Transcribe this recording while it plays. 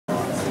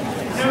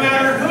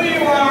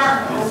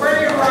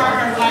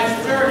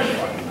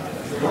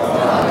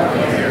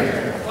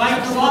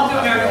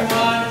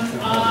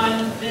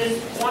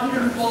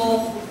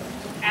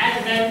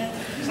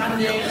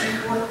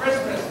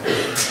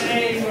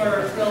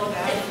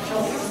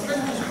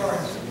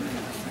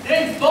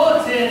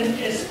bulletin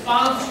is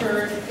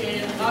sponsored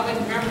in loving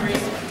memory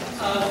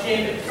of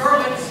David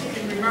Gerlitz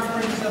in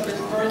remembrance of his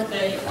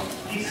birthday,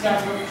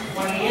 December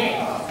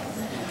 28th.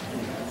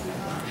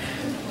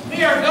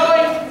 We are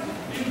going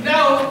to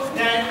know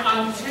that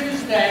on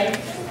Tuesday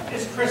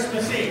is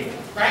Christmas Eve,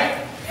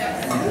 right?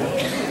 Yes.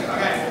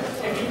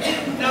 Okay. If you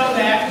didn't know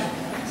that,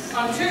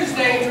 on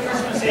Tuesday is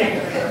Christmas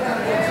Eve.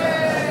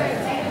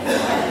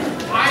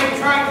 I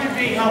tried to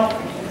be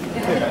helpful.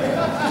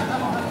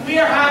 We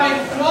are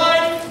having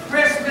one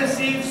Christmas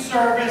Eve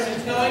service.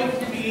 It's going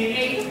to be at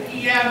 8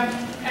 p.m.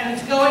 and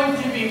it's going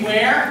to be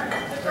where?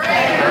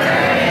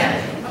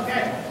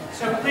 Okay.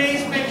 So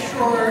please make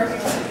sure you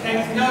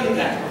take note of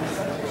that.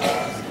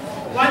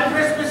 One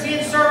Christmas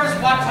Eve service,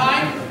 what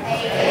time?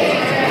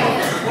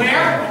 8.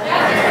 Where?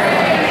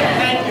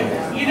 Thank you.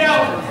 You know,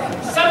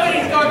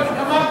 somebody's going to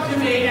come up to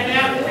me and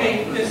ask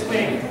me this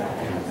week.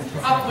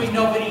 Hopefully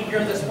nobody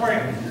here this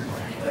morning.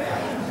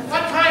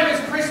 What time is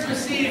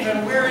Christmas Eve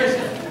and where is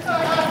it?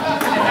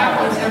 It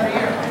happens every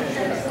year.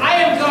 I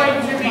am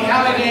going to be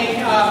having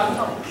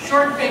a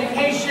short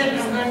vacation.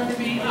 I'm going to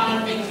be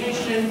on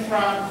vacation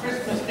from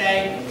Christmas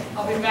Day.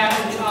 I'll be back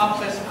in the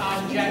office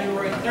on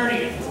January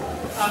 30th.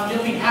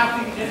 You'll be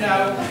happy to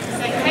know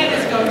that Ken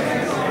is going to...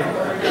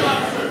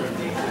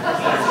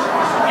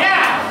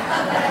 Yeah!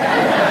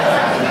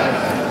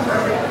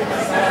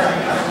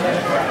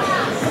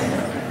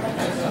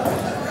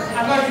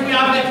 I'm going to be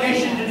on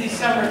vacation to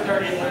December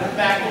 30th and I'm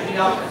back in the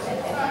office.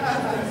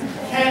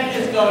 Ken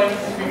is going to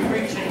be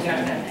preaching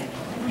that day.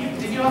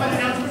 Did you have an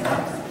announcement?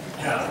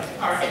 No.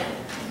 All right.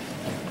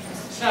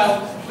 So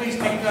please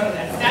take note of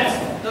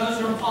that.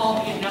 Those are all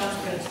the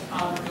announcements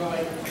I'm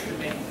going to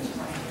make this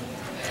morning.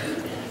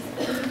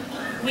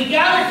 We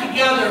gather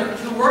together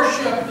to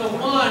worship the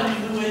one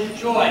who is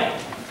joy.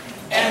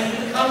 And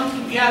we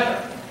come together.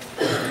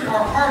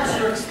 Our hearts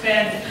are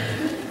expanded.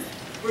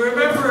 We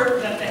remember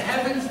that the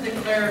heavens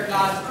declare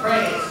God's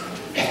praise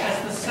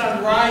as the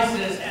sun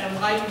rises and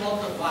light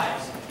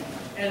multiplies.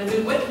 And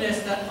we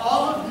witness that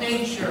all of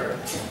nature,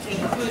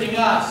 including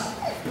us,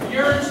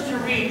 yearns to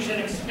reach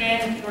and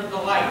expand toward the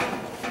light,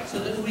 so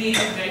that we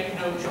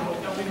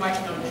might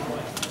know joy.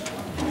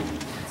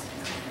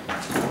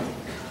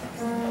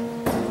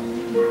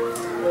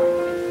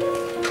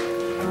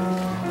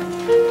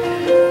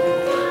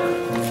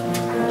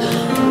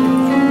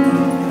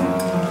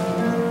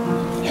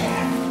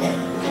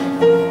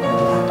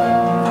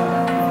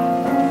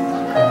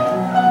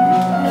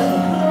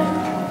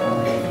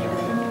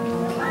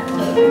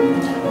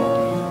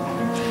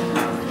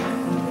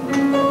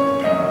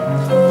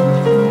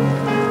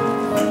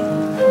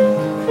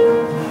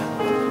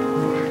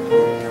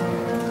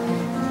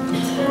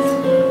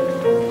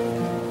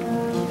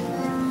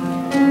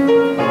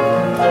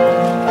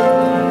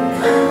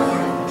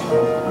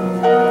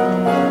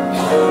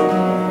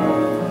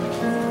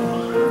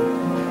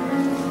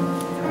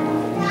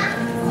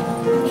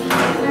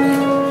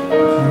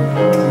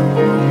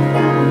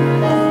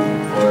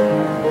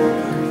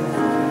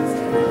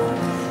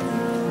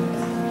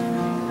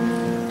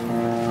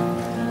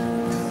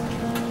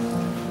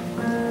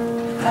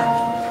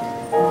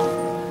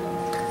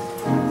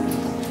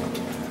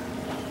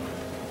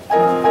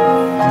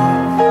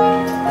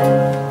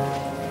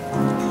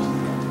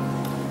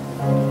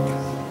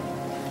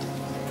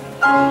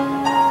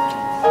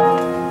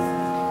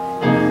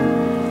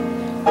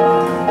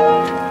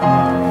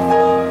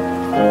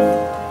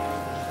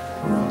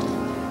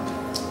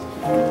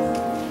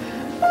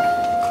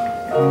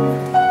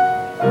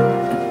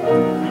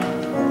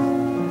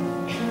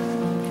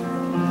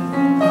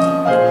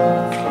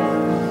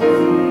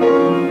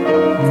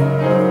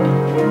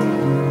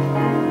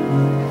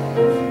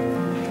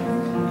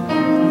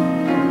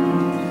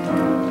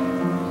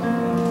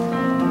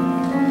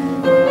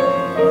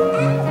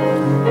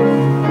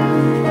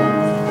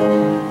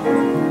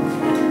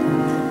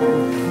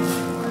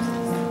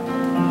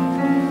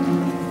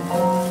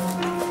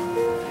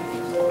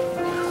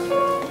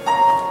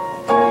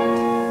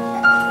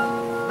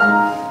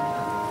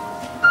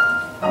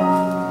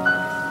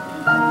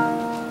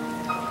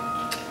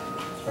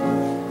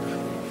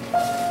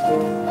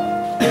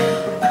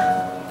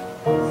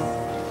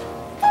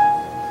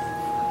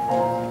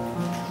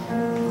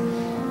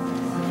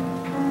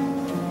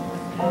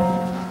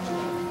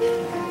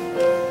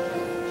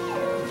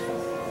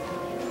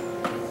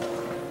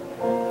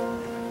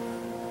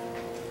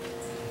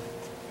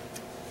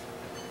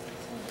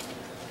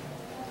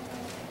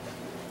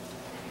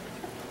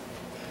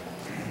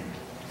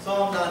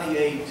 Psalm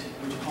 98,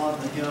 which upon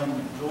the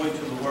hymn Joy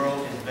to the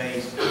World is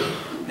based,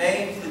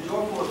 names the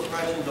joyful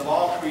expressions of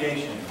all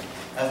creation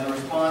as a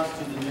response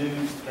to the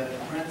news that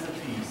the Prince of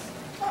Peace,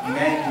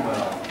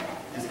 Emmanuel,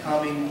 is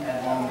coming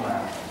at long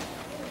last.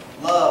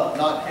 Love,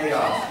 not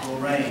chaos, will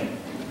reign,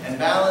 and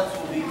balance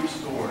will be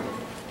restored.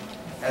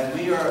 As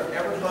we are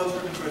ever closer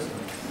to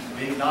Christmas,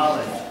 we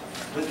acknowledge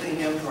with the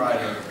hymn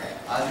writer,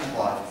 Isaac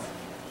Watts,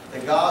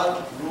 that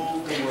God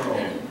rules the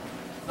world,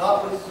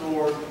 not with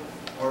sword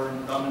or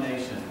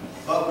domination,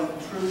 but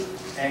with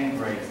truth and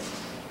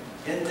grace.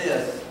 In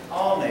this,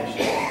 all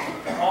nations,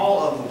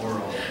 all of the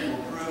world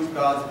will prove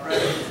God's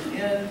presence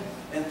in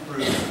and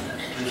through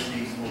this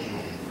peaceful joy.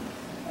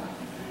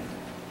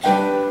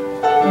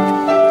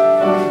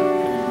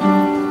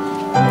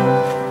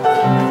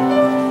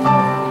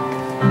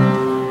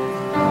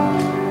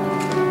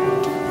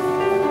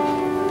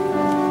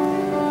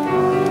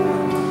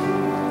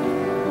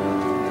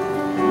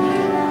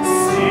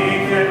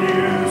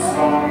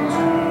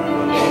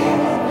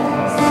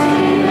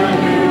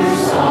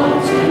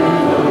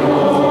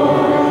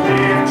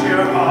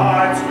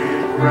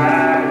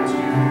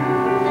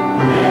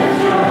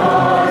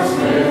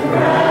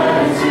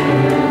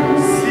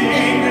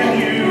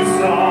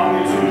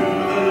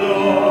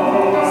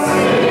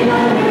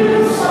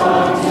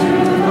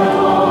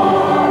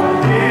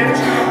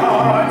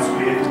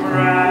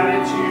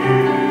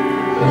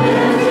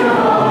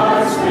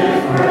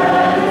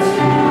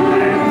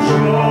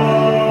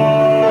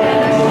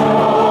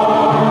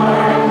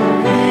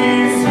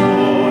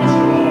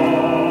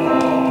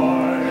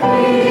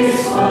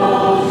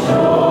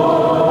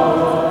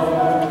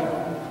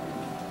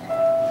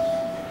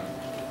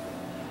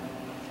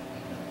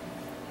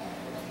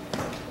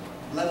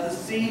 Let the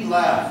sea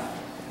laugh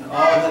and all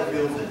that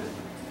fills it,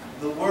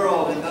 the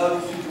world and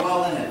those who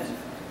dwell in it.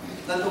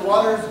 Let the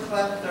waters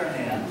clap their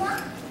hands.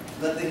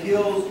 Let the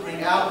hills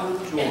ring out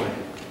with joy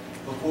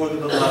before the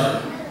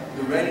beloved,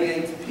 who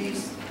radiates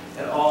peace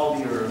at all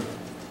the earth.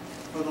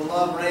 For the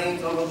love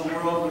reigns over the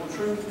world with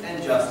truth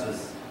and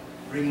justice,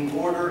 bringing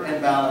order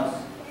and balance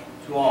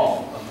to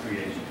all of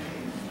creation.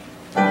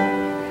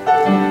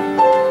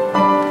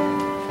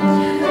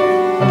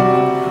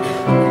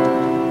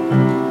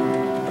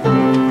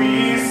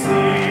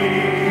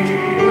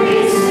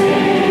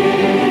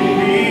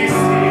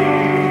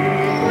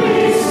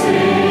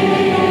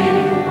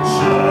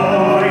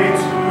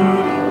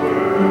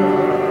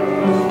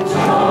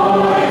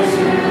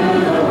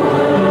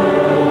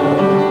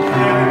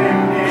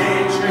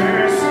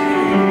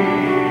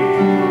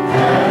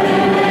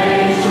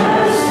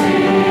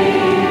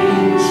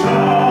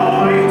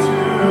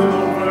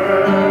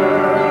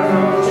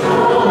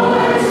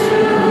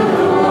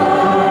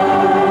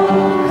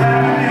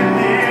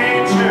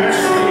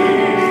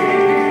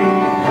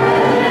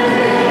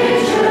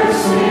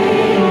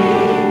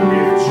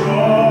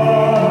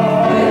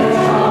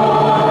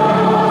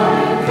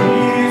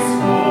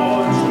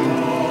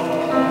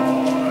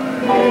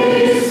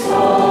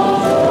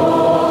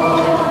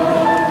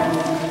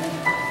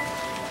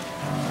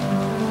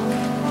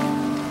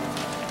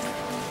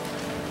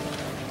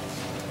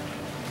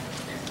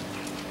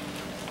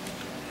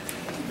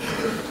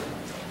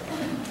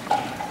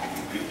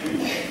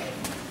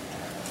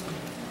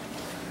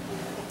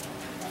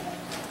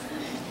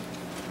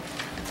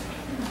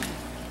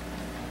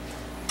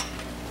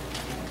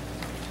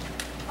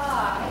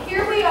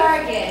 Here we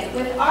are again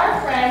with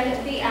our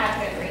friend, the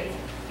Advent Wreath.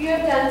 You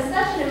have done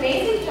such an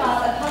amazing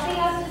job of helping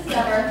us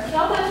discover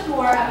so much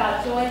more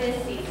about joy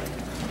this season.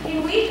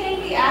 Can we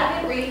thank the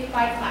Advent Wreath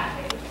by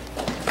clapping?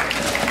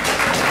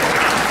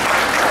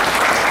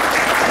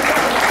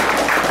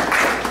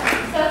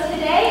 So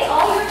today,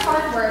 all your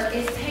hard work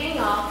is paying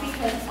off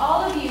because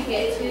all of you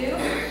get to,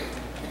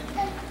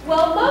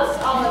 well, most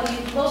all of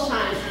you will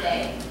shine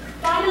today.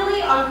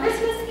 Finally, on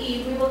Christmas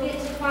Eve, we will get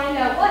to find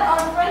out what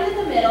our friend in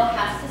the middle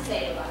has to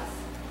say to us.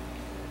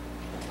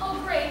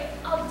 Oh, great.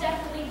 I'll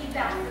definitely be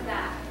back for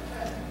that.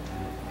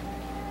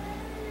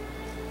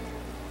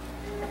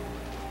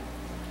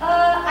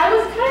 I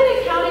was kind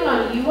of counting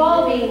on you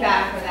all being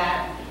back for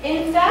that.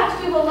 In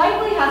fact, we will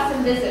likely have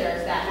some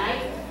visitors that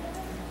night.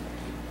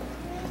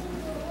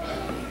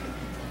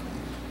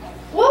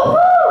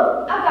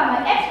 Woohoo! I've got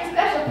my extra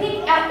special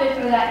pink outfit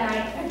for that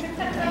night.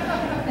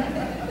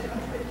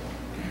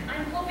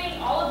 I'm hoping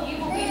all of you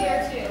will be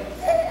there too.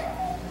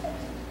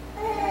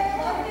 I'd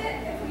love it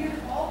if we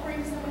would all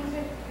bring someone with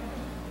you.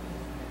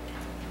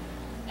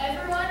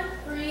 Everyone,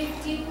 breathe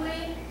deeply.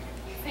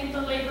 I think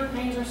the labor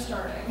pains are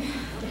starting.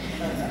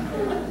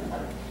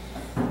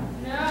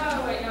 No,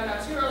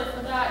 too early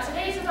for that.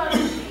 Today's about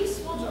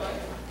peaceful joy.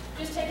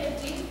 Just take a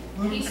deep,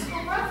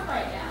 peaceful breath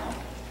right now.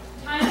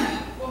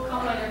 Time will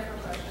come later for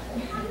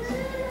questions.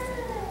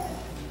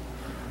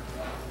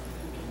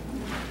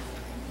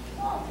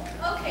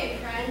 Okay,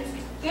 friends.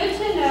 Good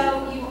to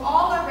know you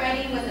all are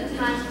ready when the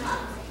time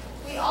comes.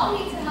 We all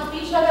need to help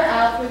each other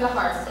out through the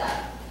hard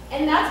stuff.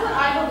 And that's what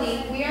I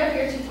believe we are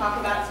here to talk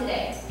about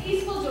today.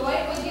 Peaceful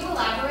joy, would you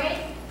elaborate?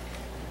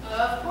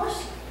 Of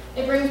course.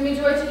 It brings me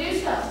joy to do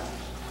so.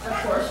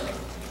 Of course.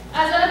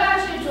 As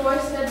Unabashed Joy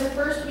said the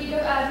first week of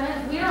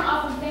Advent, we don't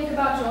often think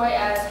about joy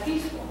as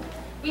peaceful.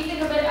 We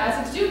think of it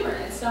as exuberant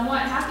and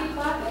somewhat happy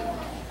clapping.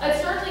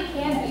 It certainly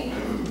can be.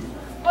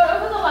 But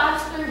over the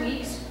last 3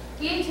 weeks,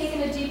 we have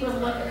taken a deeper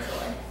look at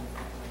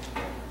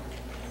joy.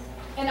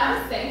 And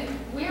I think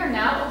we are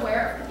now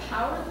aware of the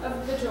power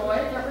of the joy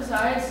that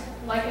resides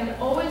like an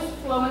always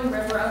flowing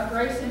river of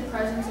grace and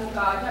presence of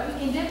God that we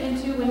can dip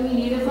into when we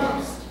need it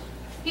most.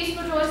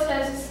 Peaceful joy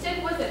says,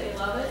 stick with it,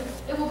 beloved.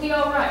 It will be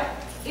all right,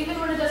 even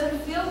when it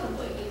doesn't feel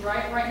completely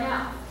right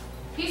now.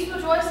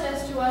 Peaceful joy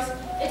says to us,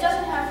 it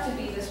doesn't have to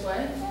be this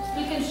way.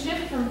 We can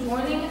shift from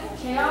joining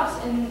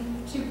chaos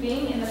into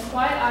being in the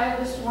quiet eye of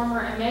the storm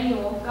where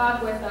Emmanuel,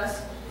 God with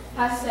us,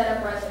 has set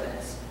up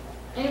residence.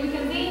 And we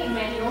can be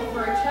Emmanuel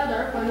for each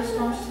other when the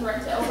storms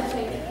threaten to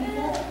overtake the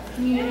people,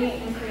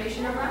 community, and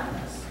creation around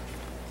us.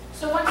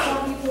 So once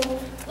more,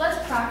 people,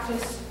 let's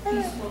practice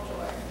peaceful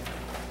joy.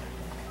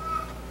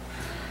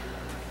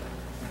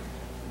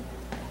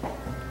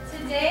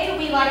 Today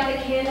we light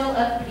the candle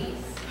of peace.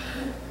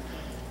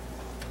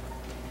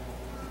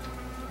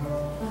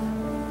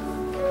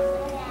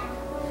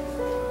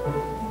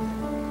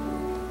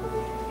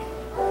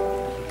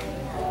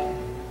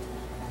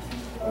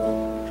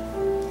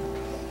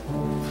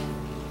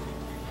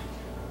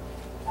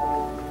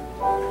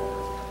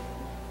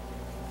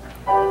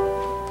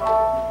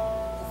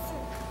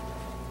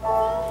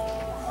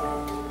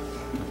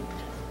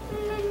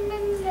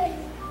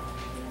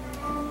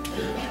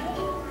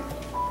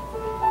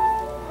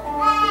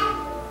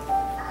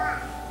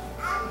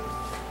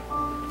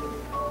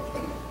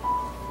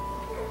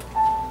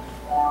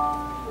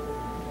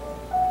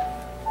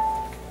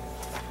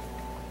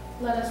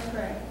 Let us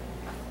pray.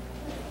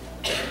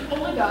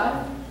 Holy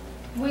God,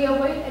 we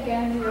await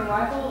again the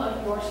arrival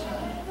of your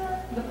Son,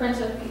 the Prince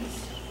of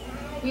Peace.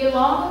 We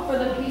long for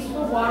the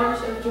peaceful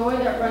waters of joy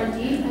that run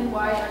deep and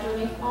wide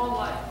underneath all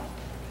life.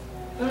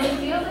 When we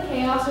feel the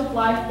chaos of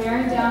life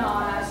bearing down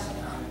on us,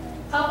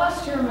 help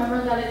us to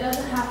remember that it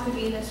doesn't have to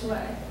be this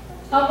way.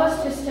 Help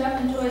us to step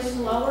into a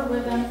slower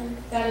rhythm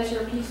that is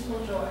your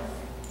peaceful joy.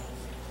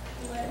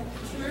 Let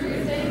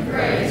truth and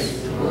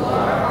grace rule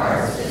our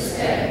hearts this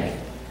day.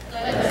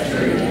 Let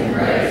truth and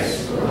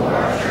grace rule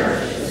our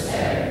church this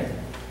day.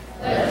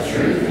 Let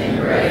truth and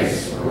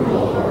grace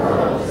rule the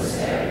world this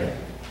day.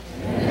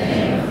 In the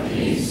name of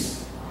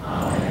peace,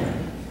 amen.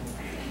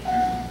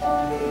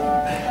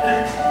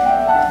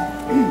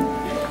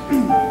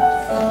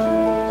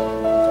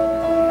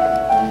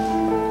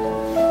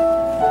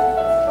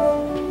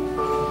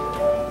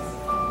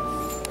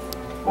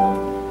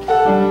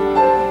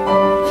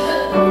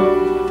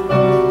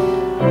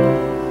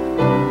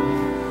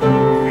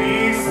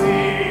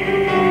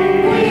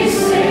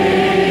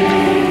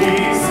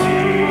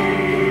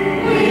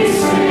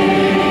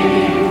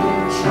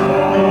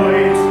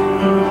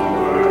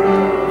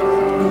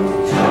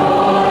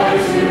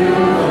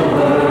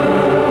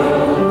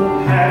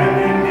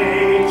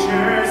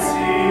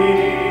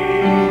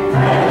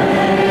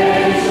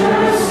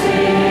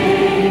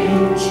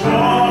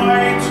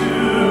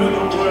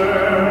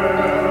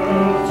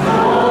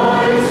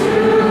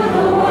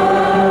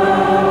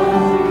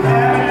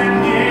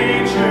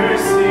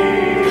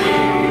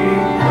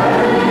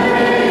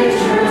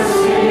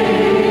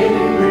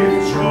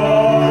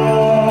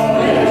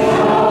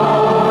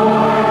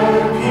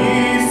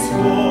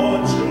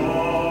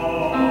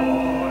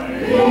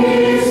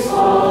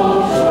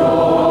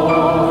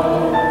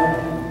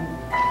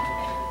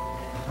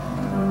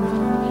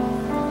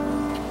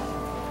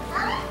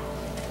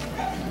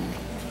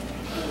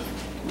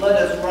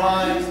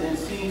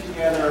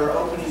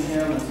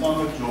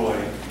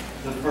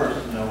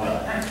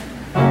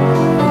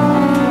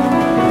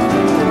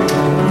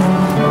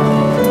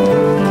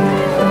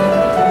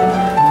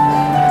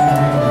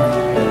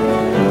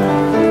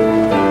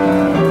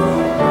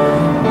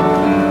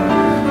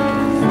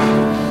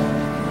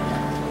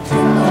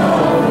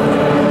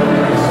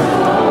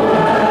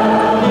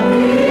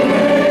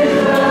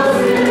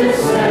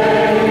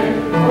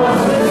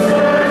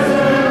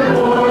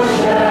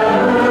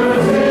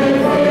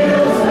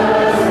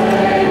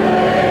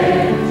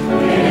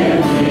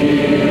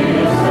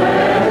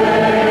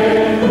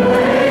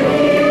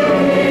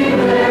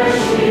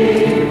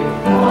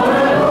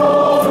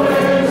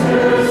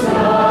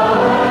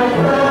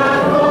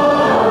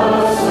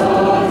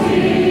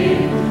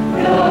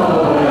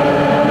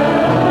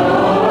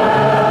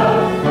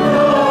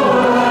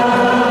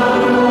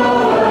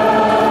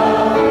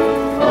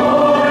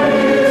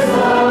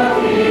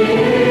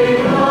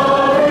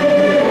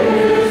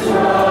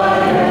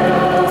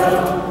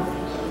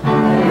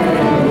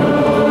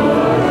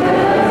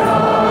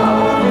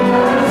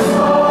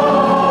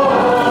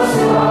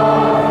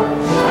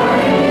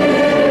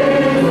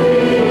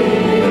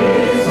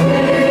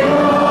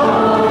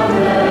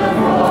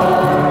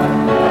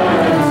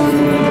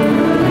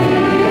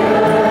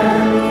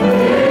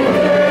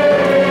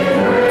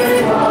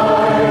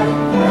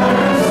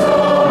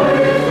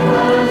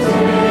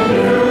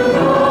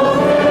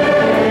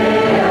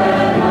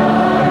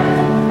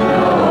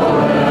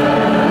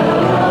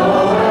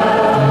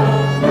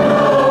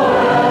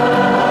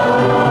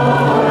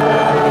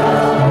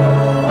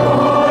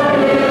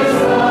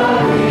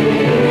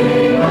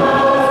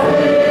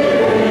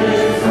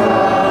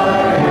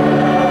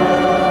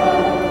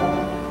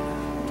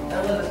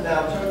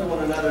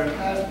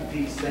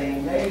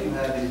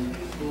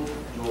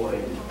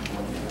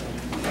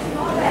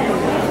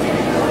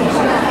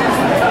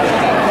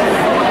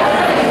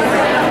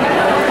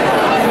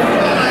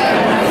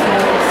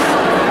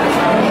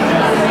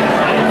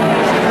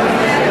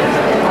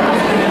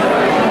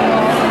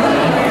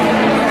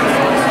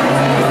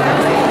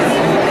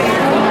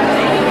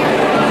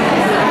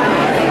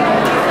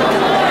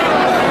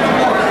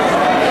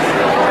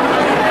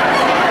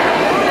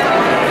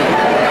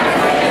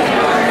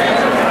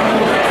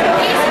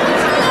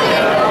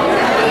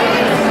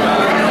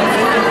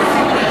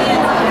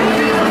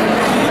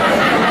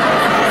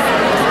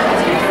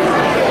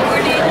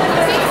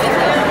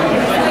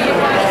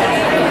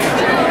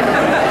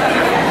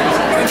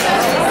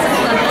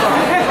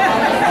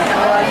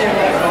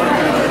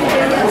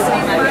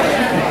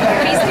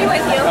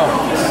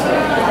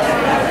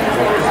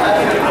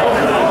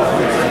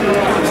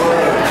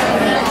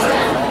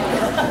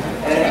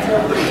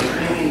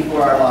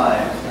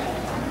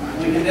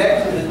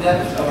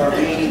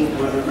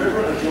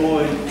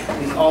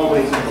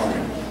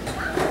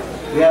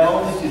 We have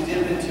only to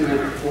dip into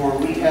it, for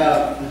we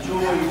have the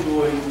joy,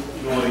 joy,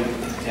 joy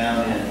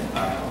down in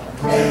our heart.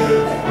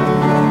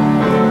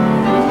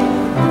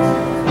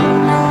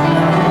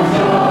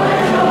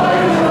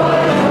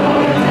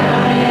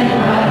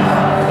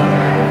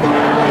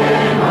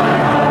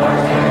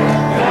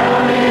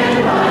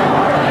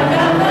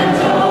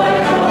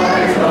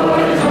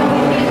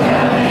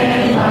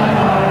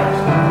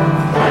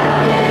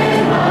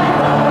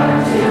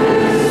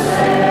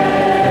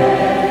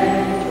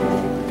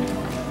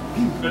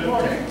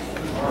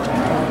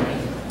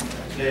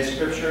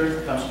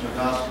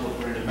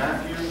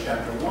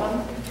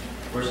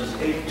 Verses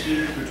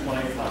 18 through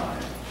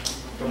 25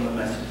 from the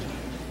Message.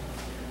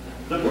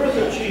 The birth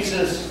of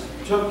Jesus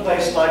took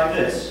place like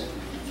this.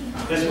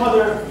 His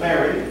mother,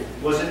 Mary,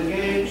 was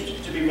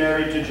engaged to be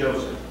married to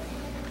Joseph.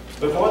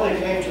 Before they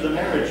came to the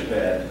marriage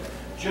bed,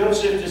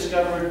 Joseph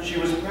discovered she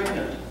was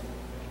pregnant.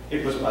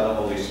 It was by the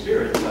Holy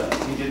Spirit, but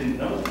he didn't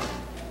know it.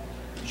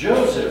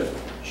 Joseph,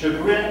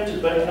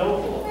 chagrined but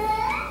noble,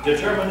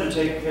 determined to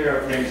take care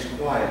of things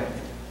quietly,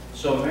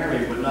 so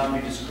Mary would not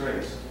be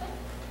disgraced.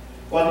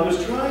 While he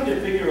was trying to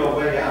figure a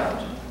way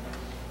out,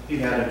 he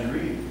had a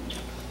dream.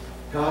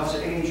 God's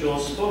angel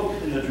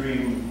spoke in the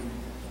dream,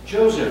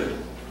 "Joseph,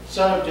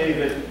 son of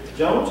David,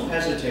 don't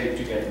hesitate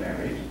to get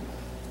married.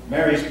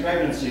 Mary's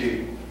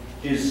pregnancy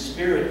is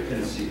spirit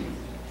conceived.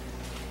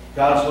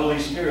 God's Holy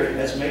Spirit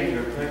has made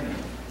her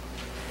pregnant.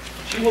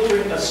 She will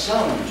bring a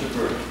son to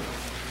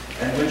birth,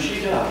 and when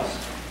she does,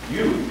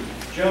 you,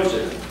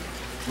 Joseph,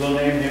 will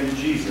name him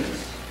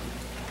Jesus,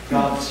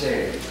 God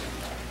saves,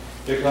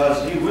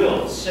 because he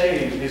will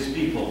save his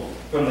people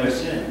from their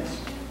sins."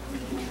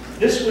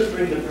 This would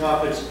bring the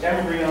prophet's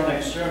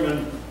embryonic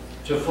sermon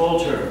to full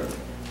term.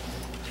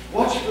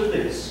 Watch for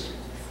this.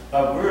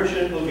 A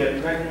virgin will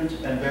get pregnant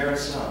and bear a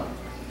son.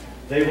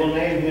 They will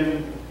name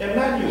him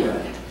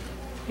Emmanuel,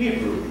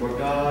 Hebrew, for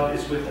God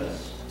is with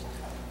us.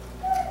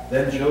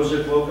 Then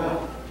Joseph woke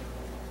up.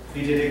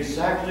 He did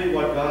exactly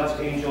what God's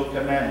angel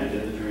commanded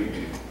in the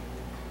dream.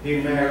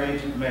 He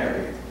married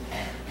Mary,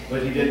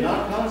 but he did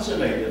not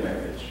consummate the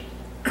marriage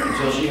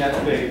until she had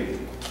a baby.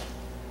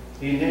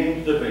 He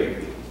named the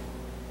baby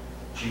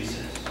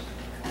Jesus.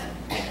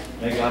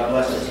 May God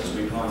bless us as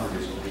we ponder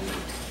his holy word.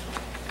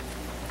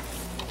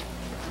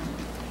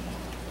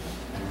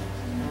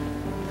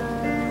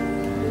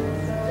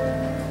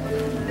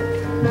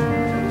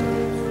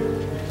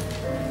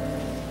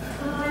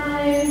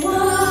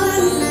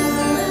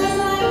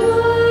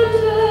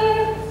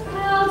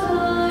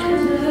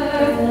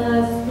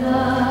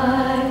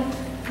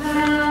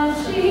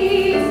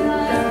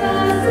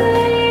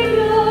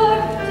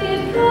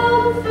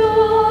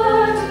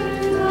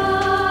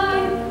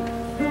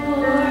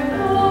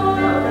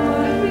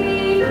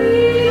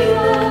 We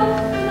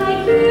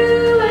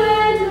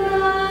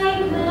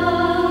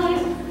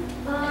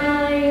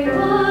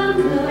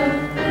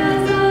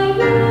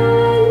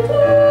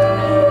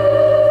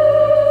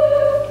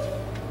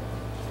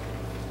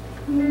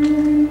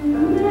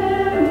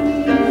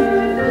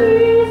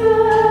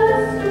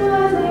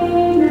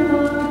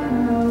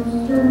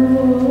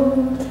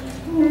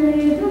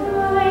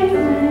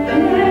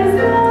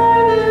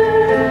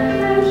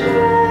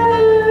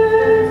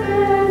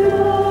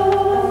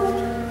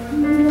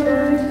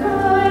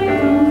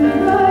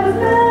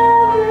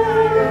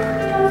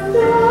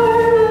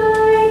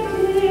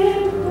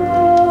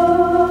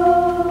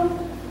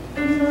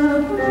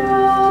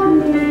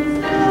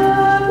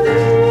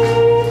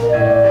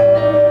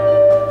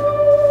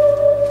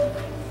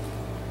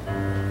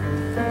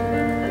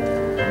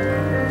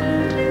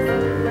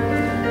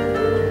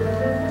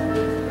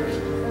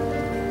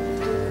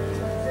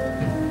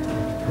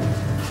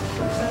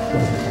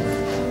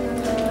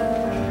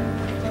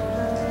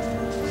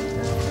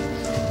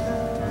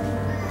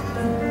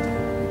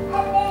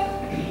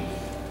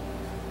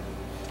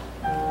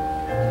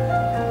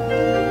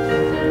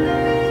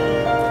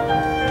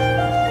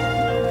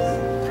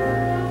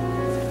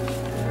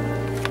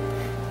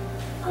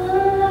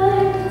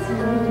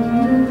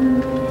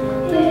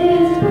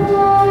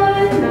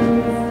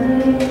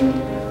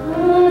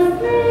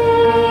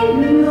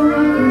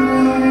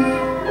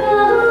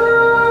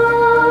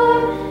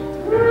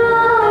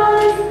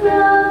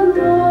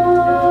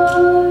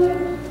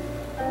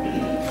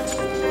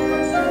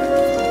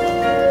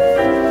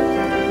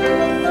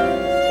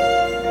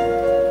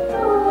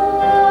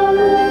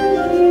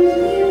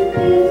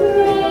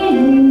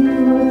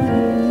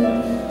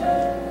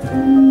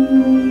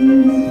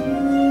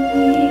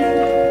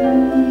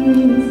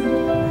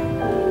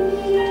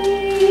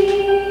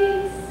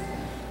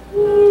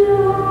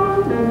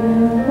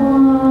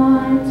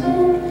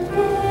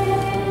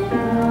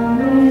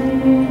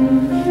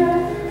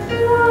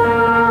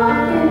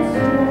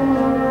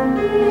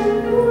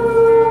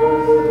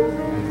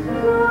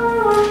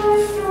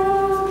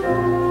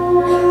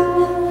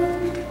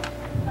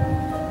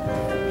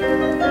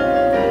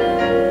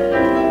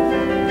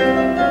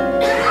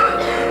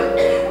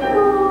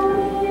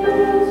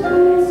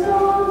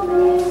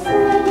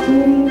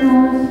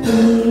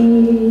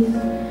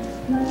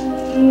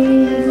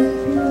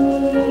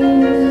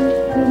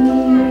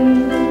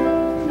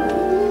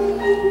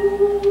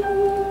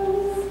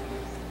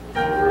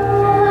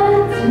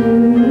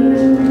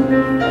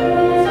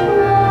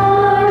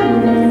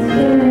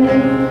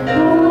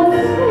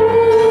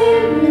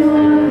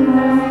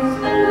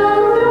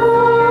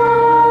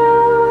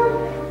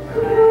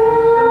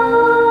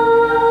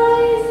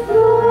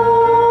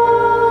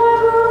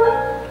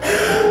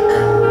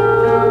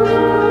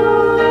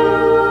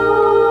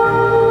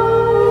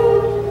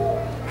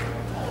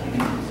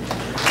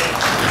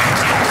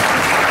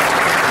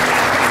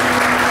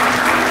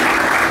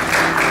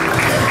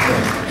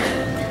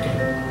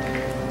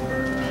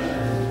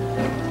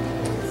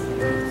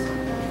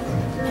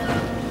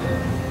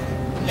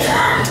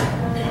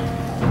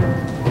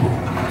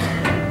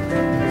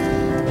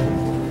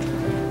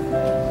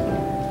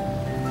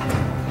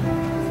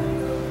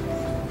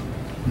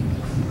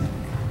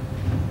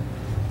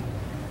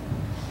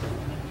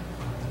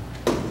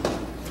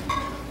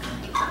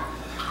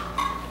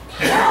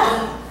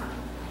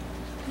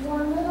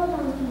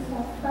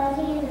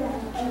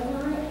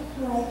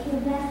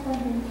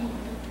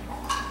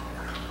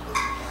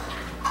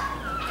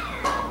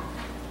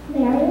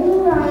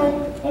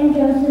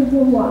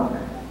will walk.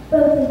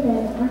 Both of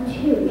them are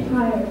too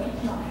tired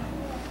to talk.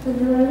 But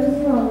the road is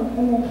long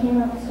and they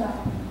cannot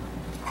stop.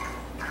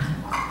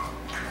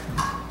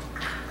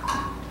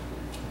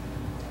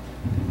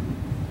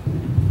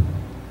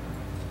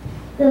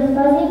 The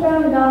fuzzy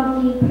brown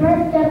donkey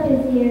perked up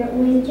his ear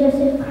when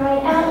Joseph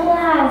cried, "At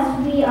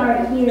last we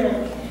are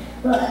here!"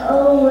 But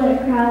oh, what a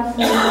crowd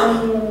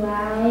suddenly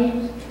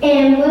arrived.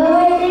 And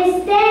will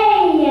they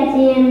stay at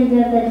the end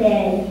of the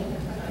day?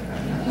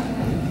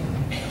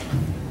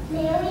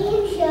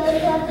 Marion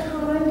shows up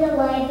on the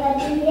light, but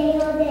today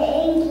will the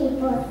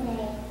innkeeper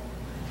say?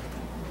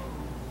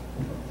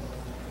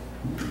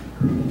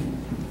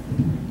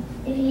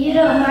 If you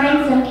don't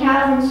mind some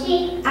cows and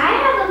sheep, I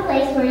have a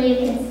place where you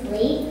can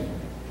sleep.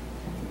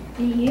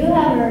 Do you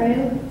have a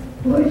room?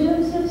 Poor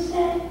Joseph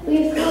said,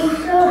 "We've come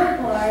so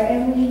far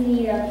and we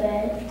need a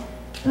bed."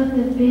 But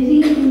the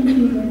busy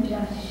innkeeper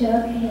just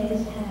shook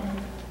his head.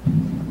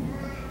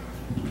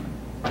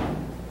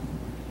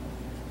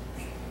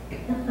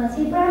 The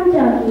fuzzy brown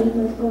donkey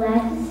was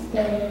glad to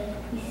stay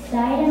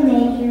beside a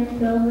manger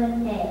filled with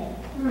hay.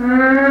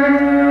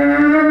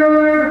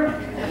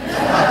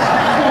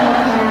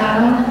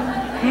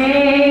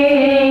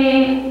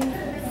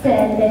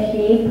 Said the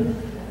sheep.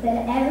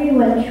 Then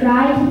everyone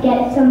tried to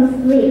get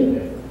some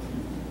sleep.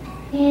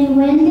 And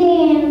when the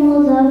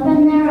animals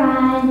opened their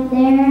eyes,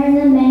 there in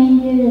the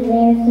manger to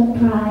their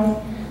surprise,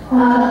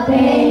 a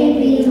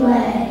baby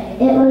lay.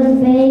 It was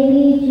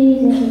baby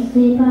Jesus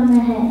asleep on the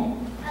hay.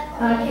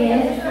 A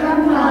gift from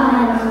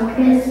God on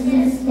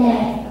Christmas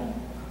Day.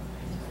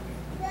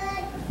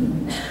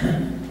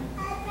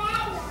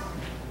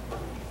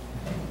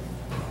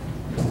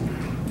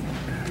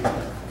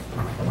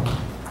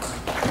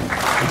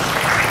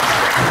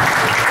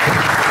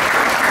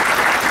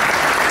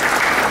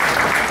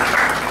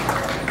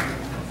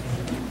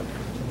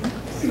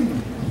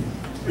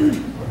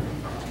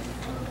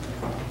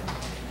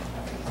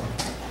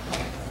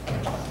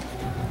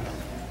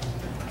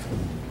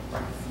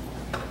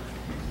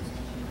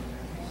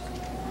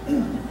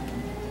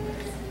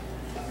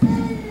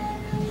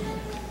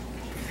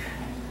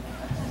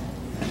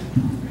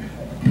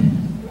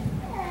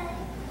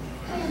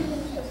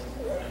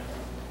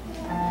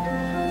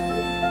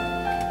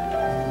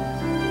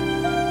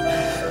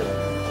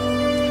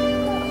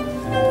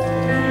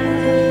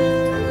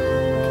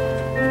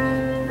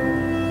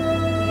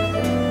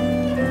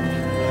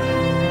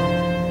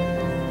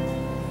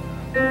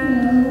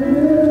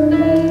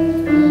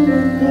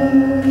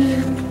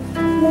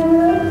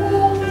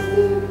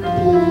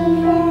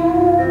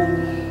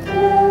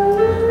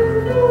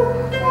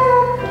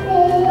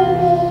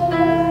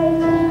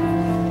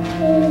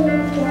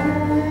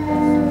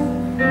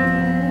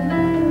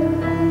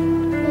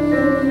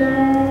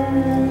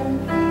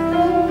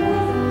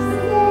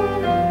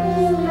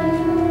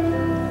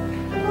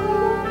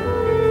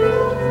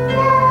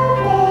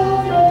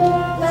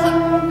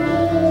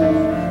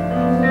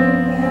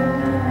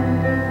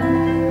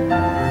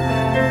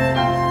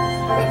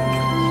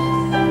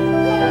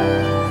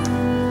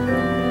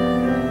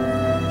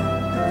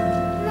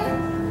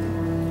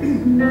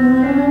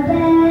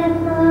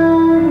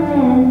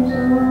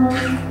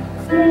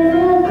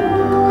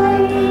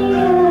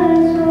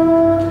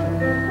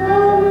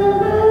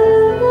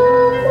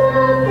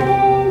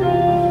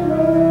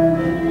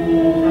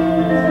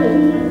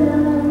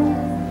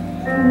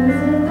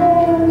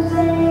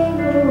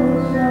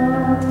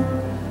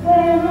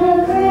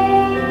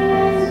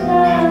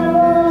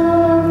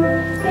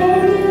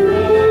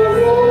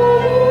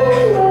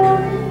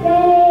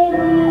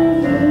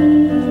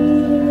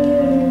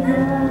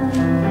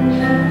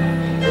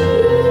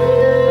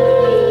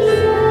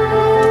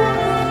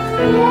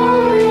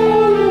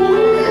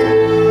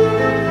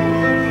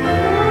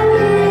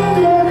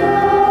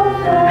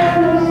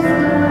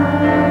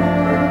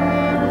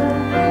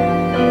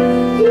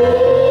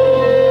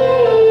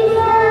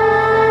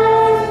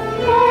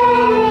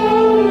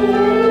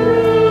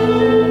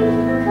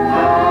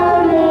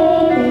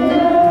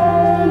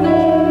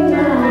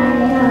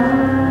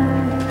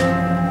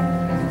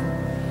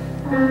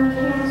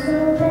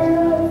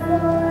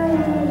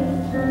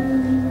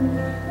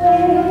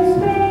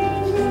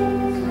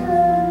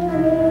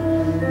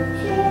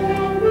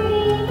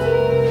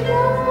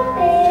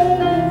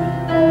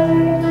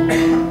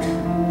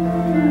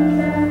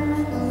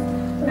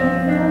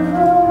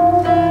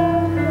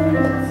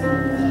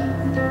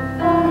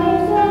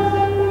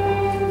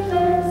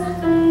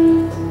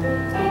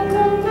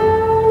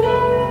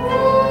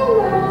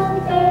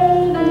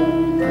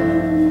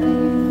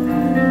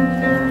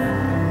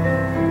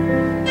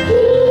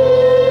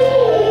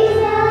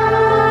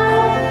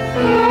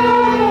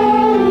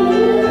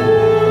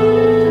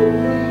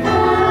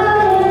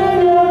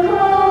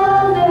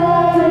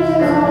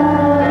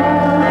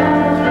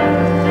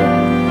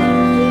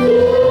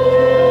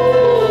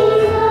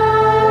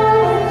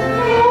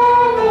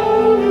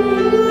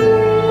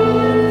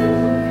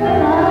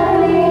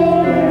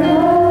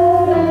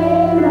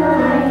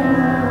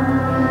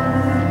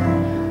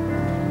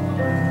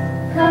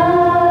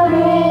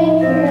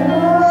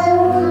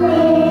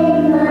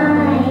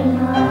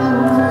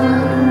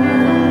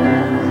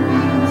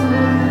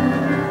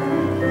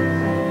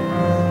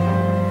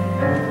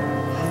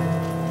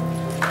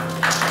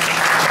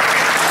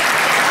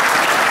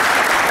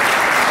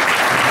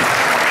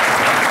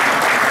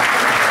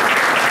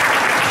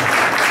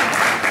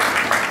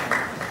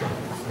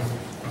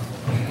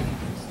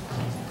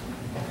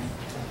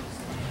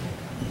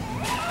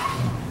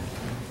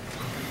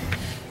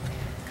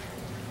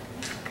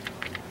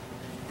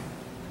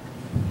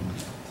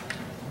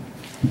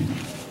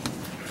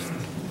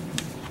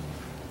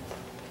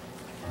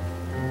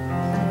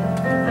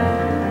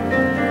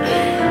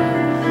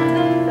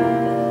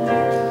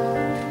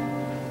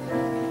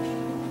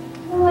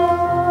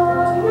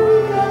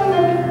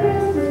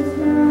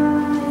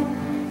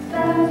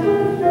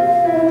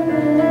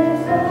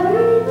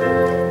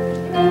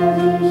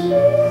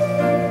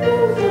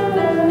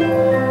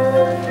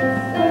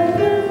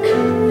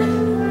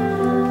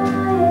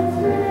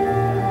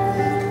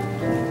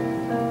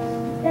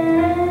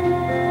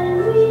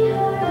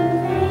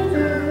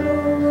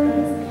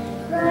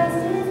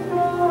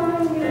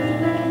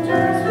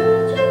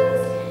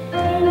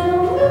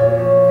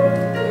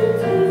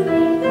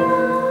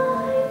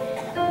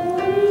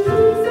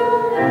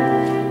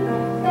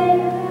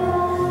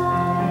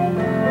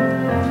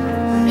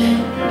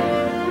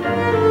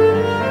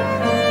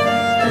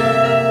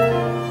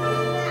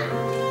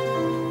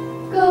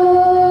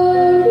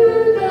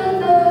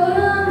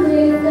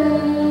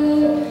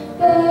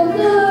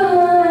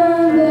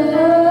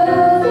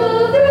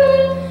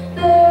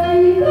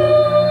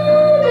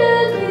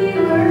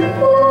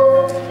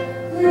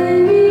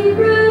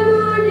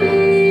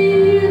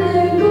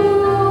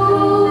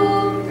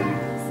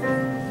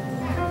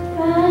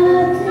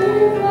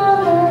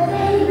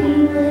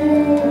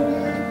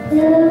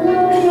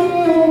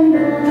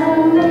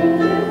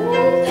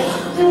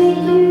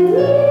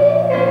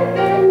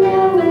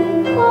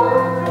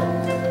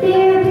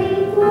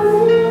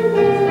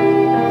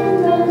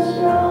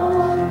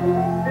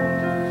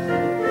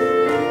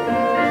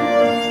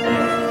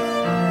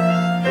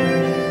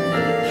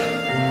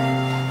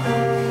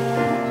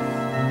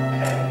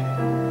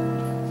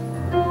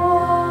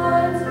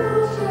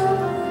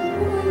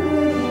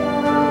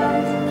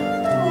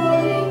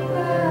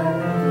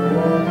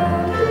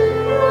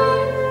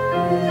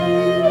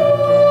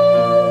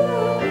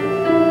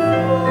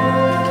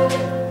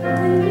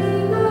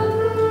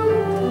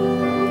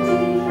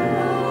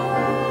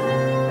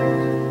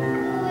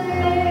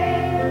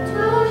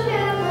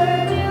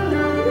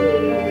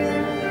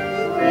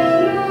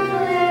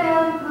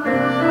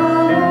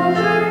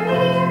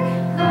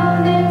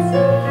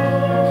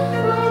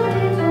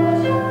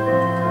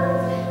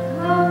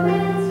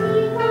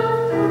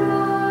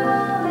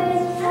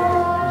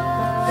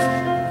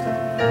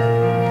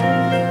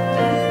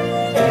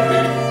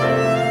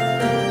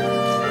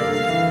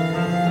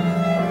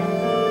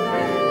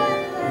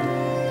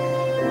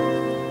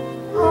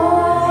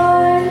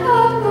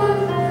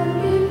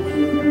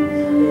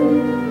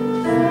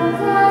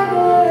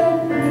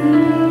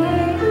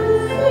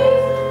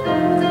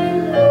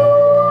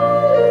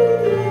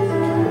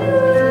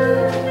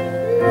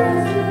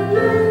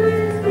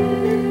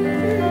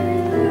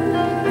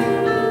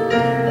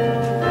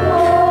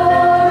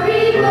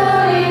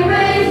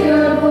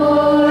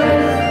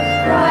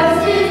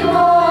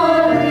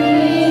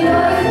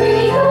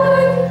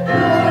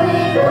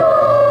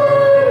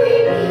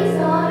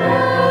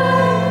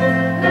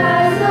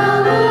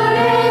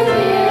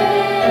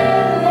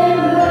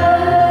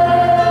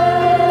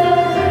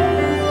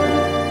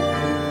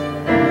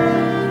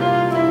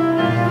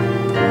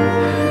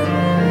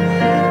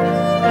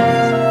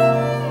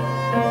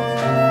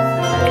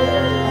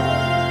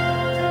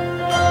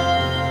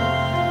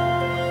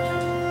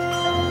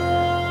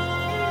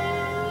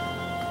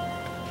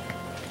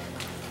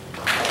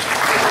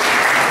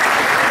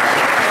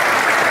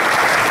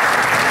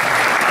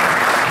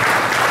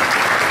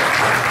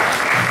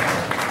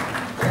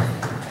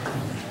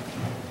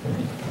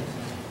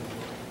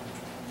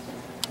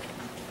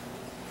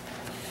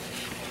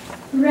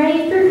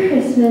 ready for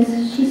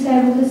Christmas, she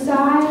said with a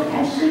sigh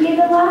as she gave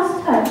a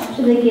last touch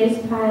to the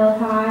gifts piled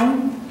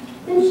high.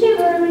 Then she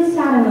literally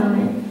sat a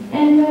moment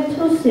and read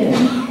till soon.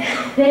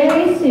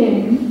 Very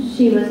soon,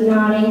 she was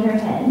nodding her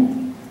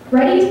head.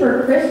 Ready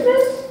for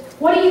Christmas?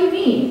 What do you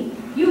mean?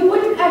 You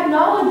wouldn't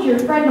acknowledge your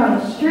friend on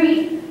the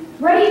street.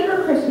 Ready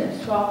for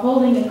Christmas while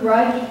holding a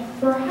grudge?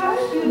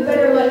 Perhaps you'd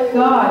better let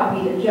God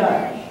be the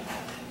judge.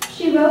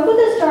 She woke with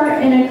a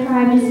start and a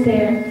cry of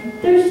despair.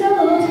 There's so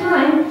little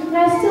time, and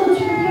I still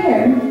to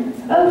prepare.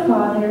 Oh,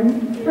 Father,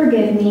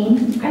 forgive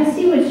me. I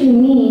see what you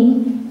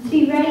mean. To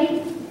be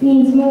ready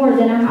means more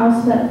than a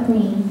house swept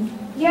clean.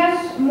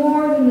 Yes,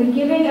 more than the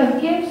giving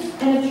of gifts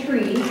and a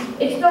tree.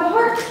 It's the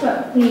heart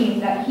swept clean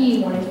that he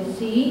wanted to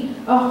see,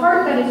 a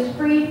heart that is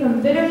free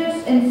from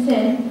bitterness and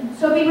sin.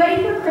 So be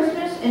ready for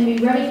Christmas and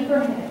be ready for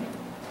him.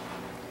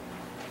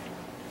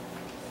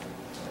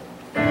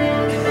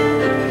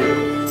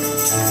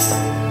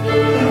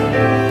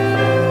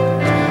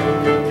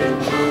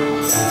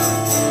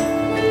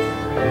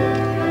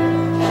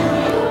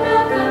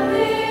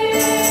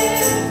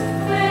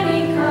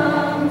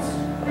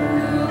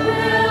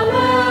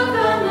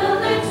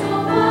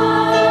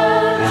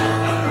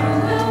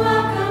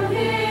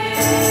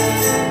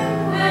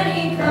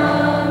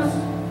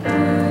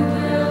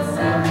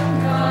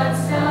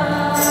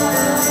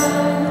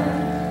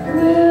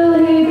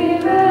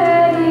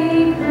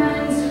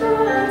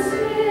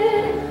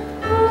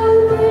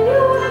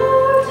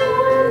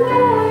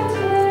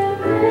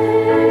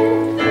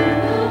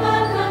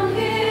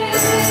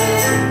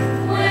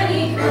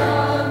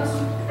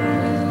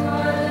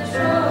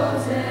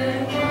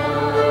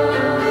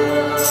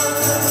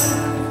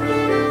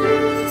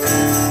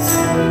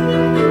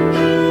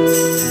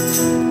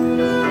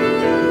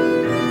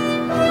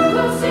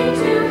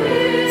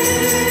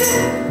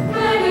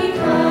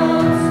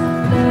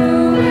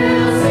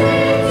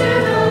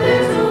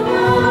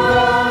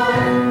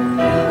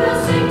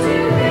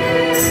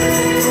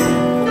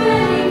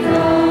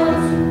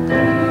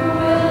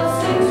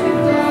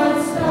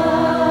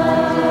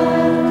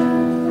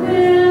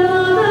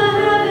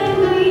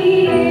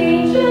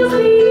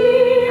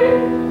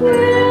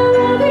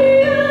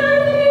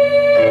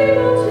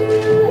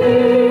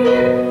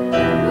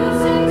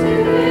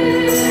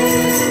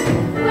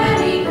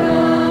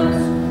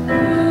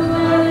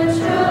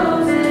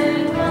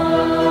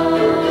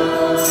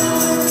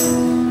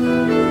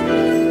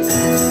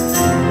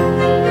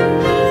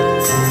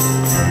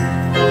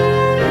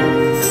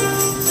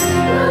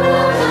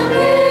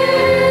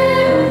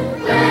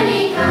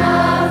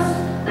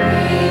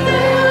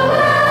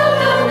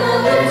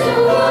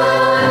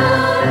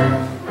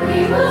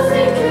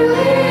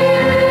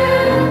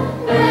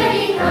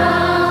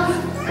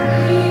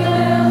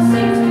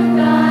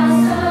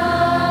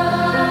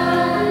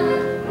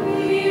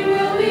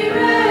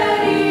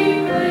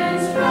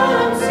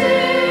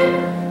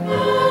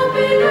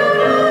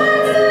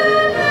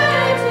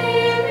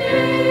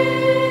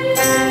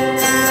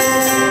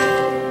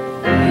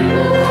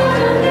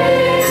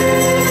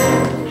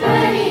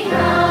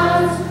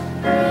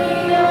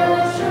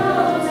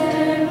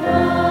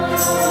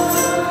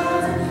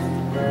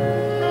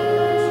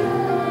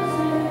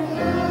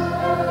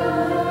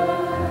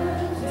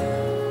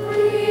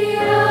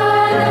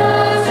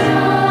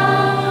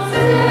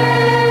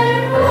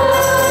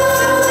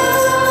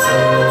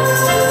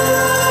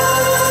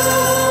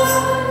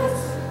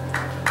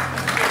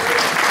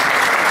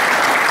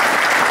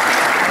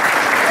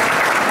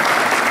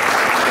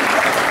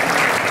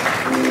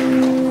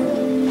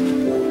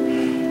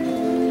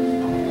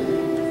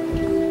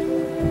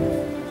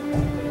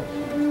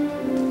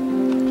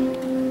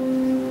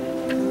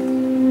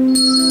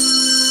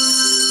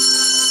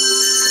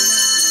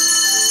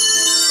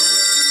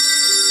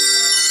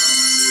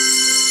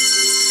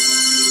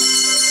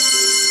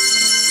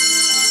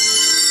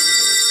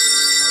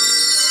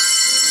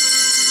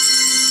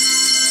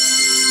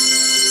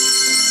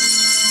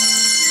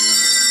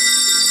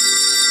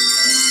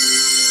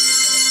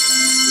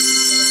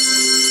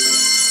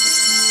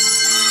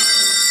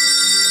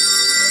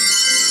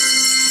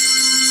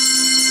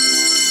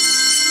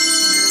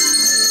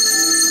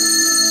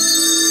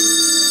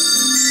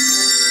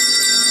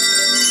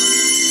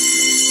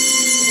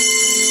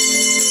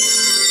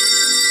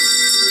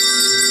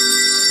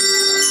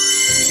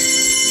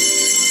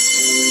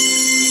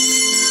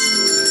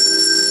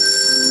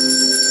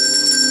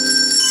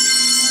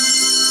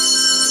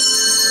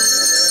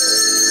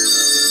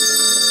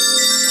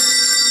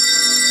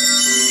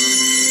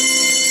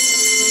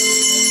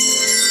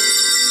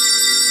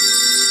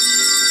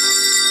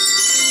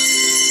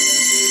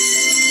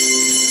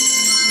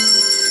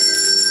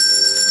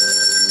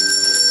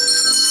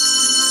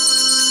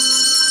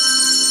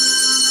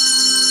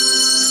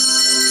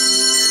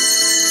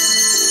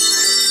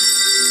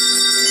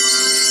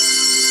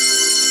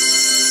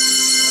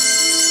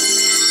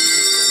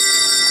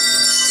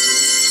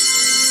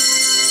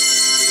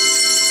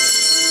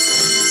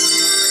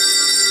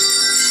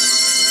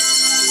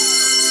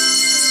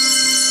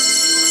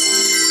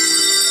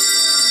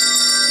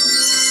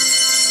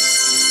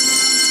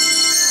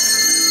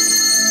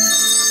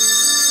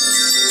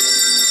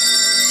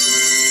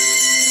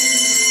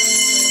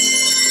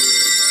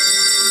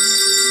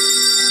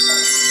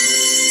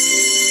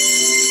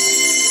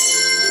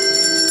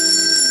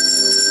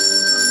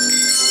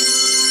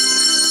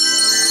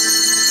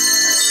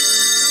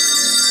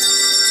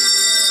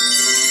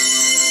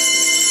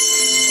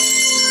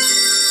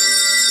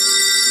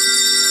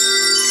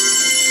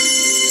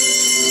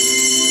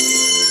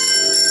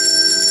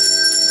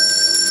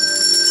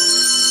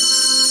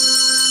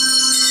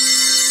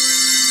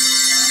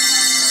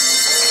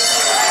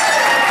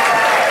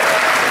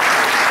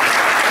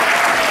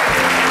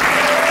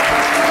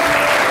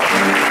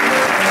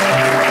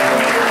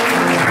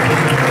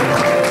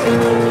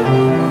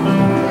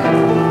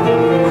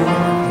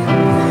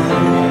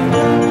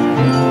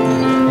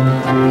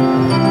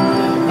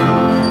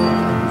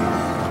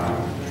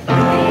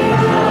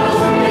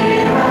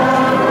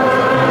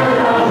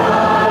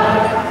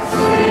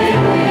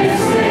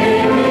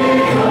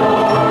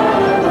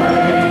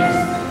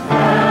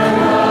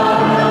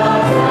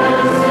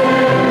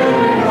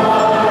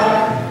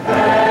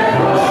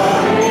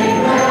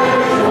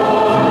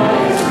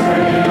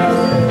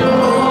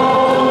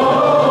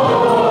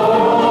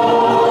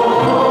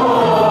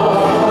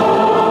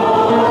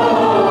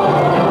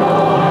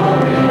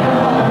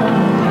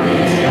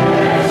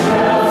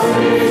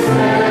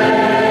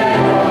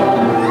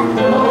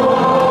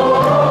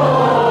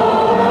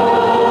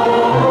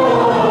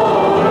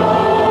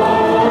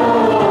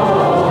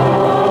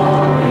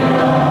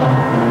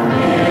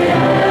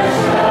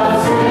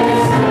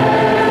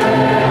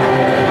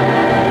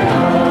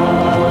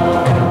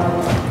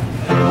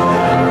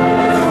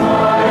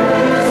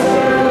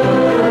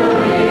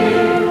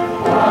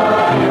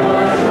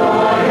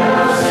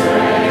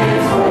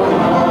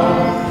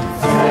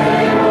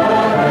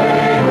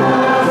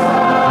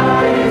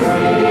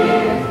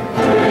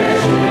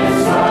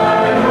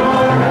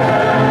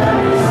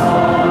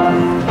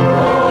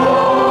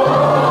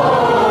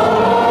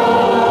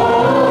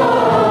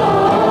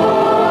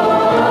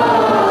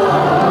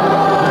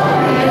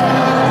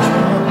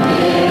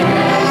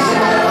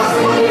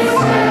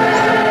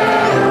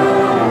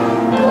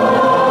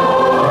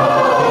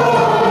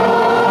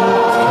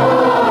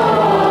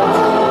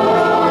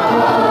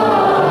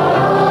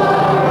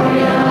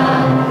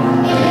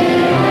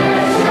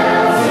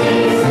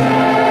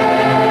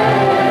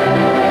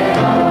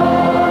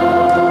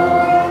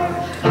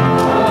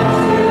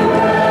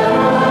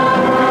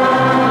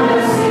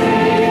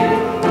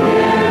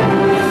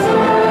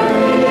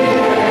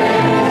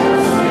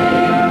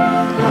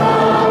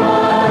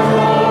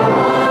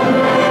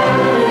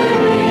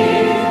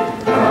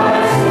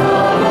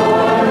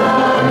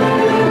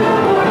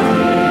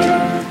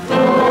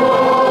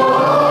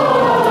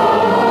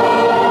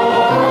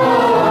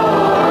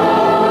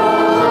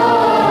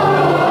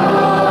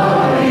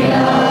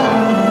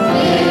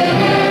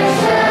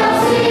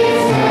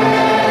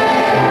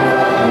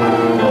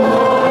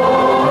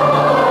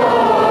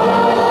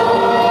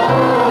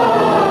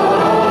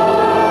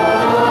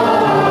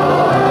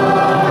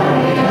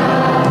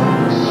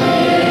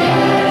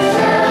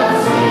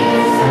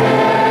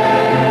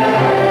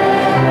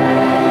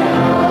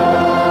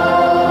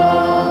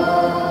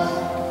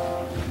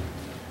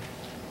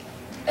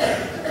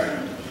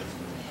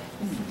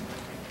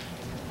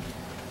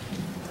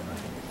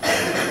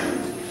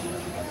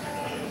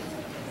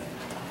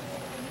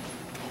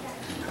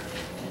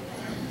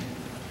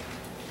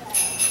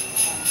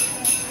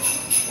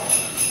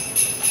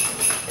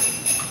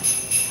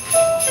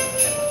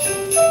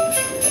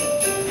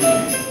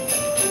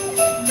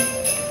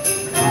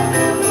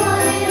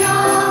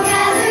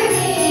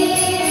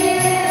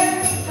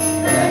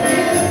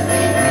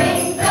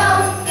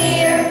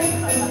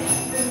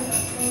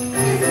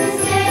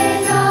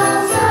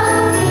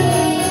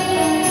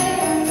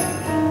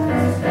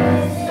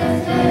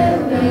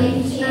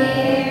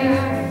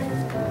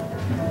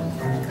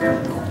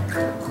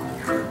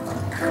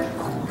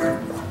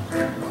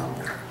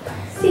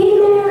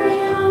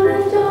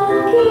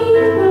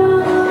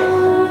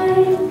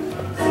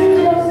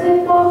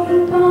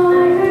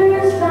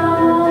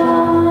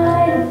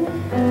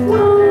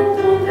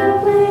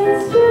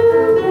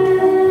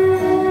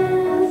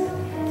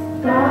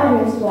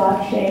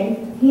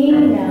 watching. He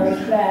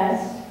knows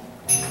best.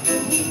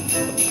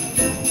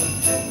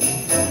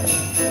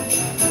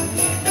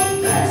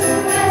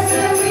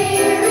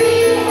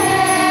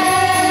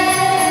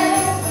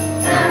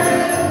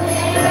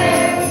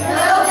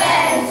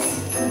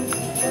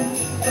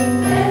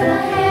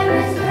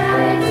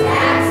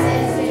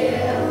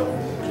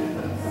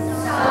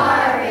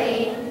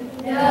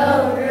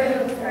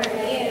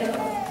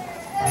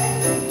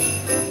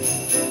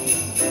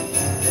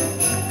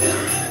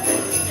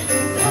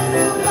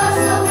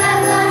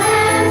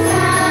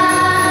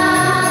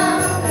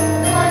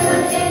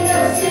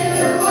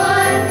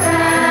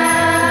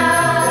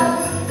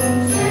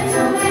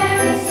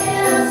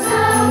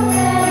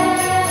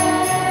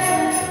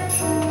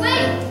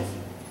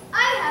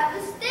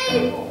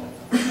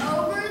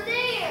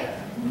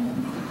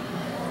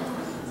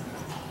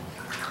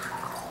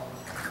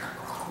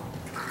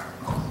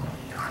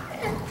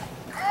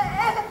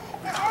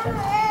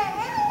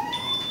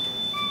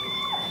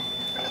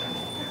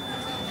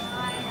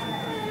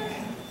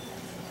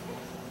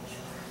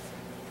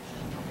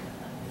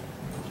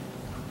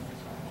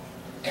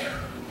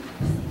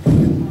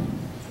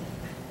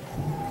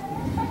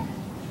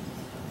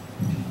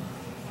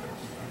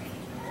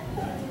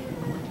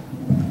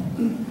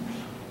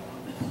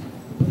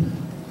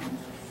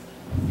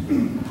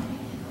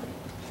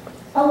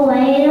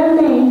 Away in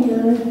a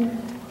manger,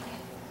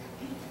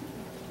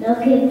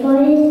 looking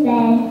for his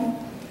bed,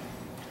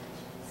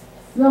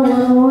 the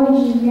little Lord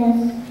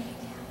Jesus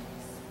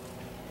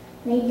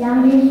laid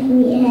down his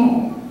sweet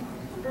head.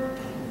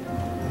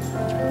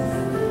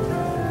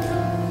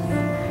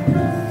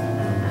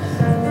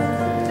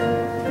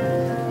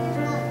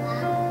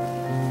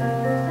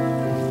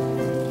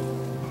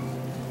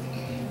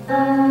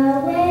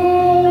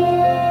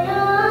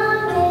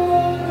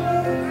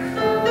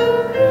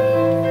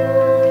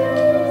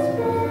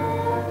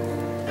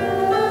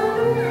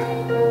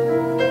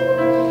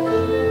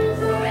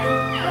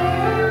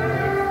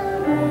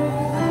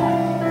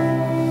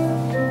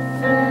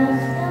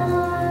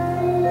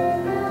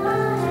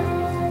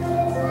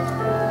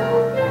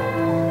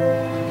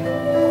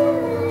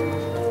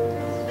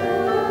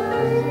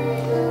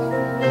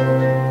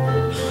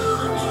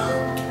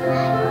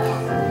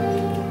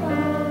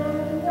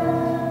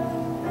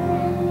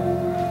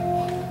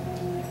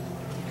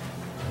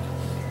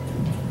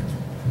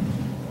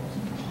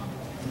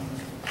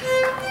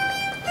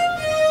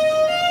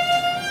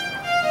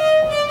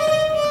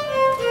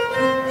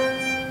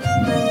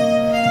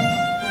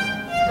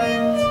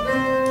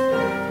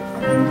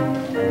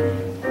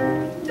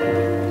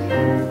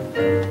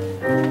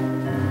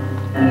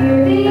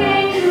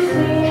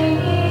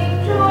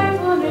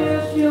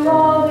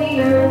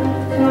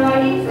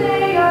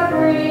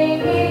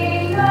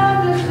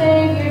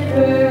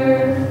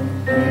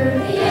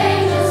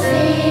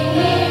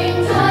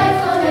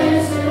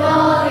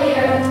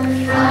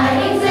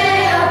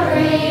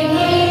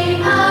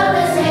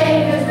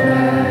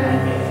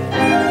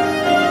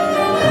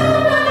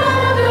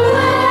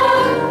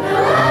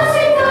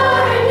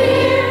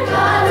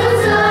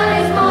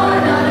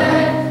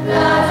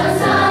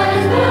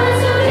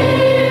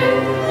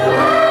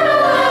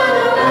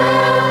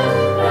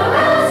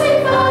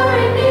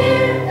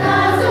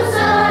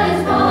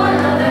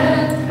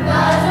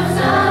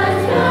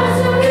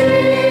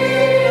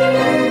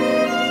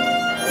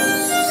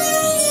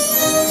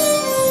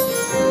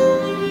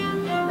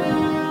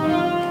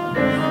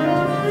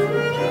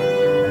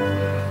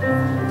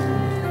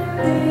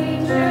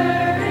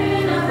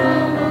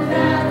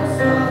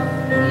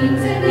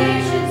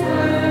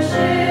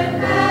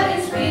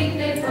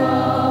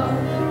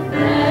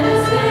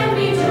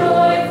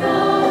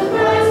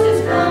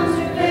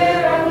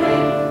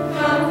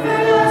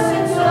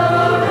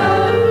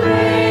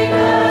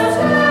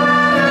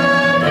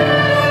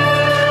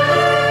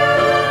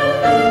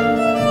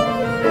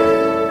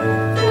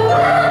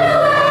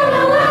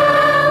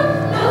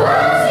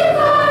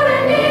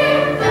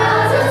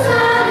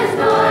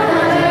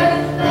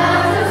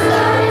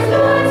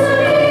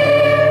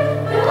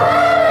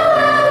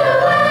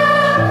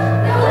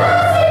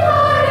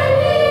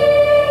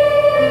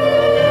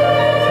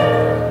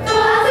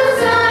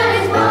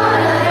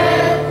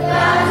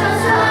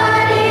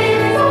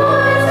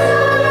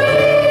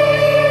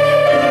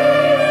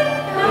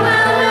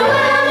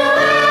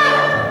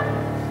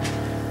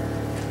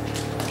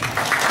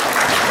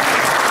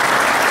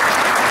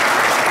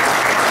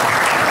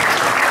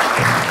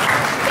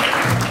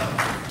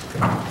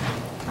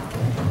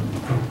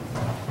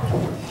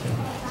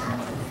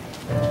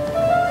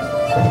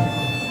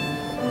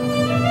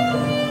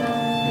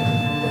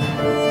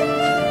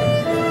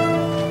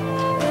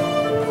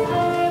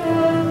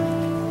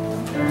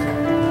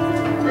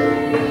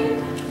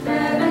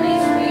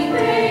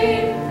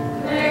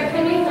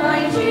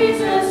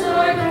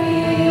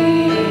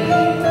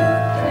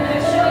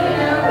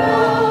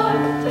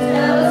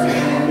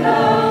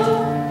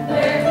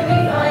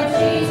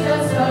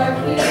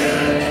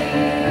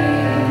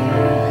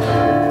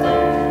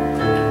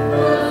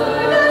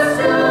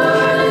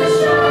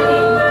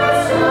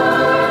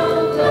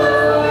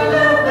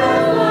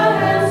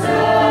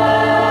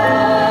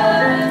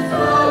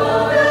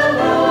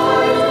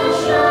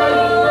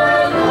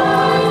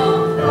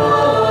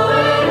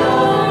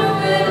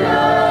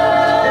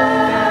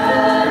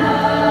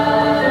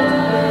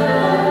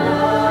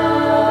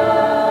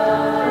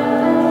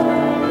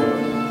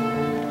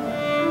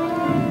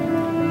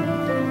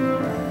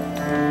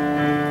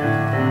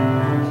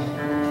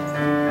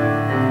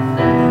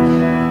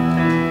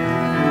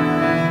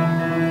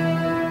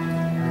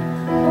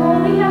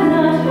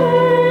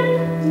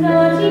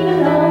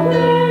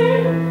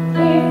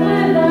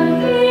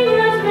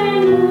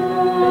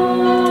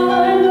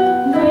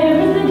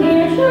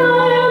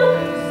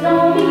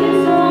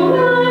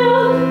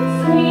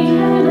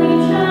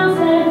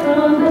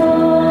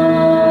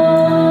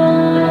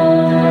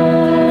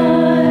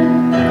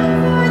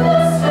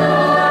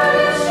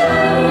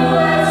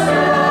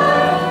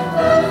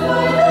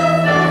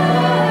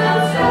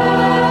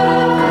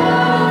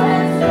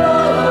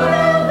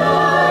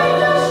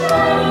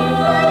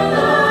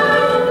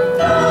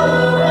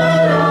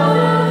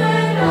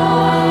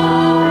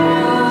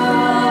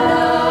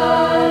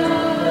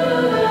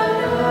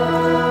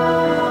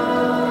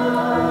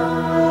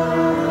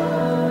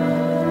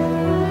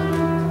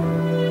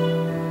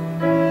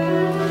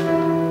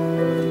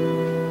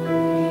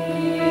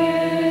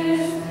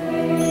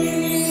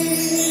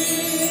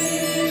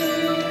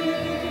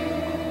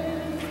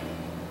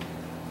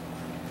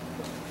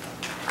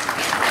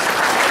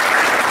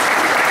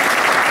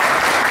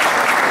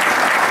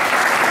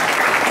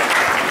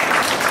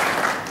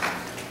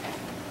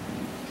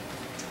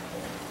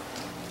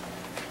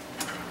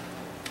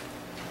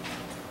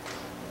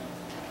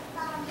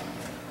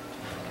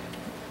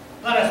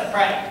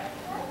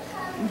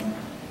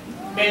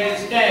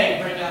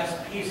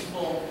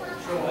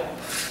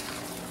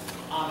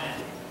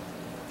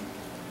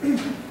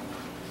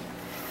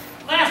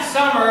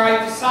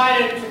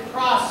 decided to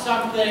cross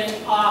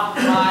something off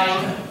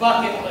my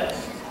bucket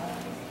list.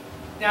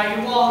 Now,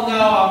 you all know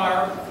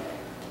I'm a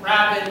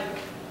rabid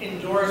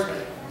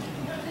indoorsman,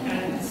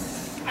 and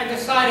I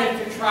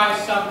decided to try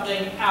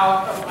something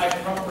out of my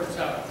comfort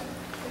zone.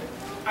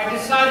 I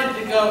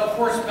decided to go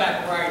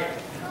horseback riding.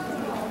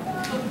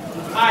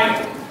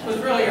 I was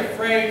really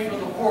afraid for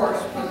the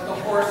horse, but the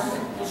horse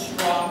was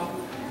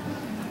strong.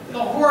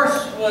 The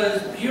horse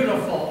was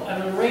beautiful,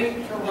 and the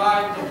rate to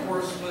ride the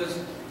horse was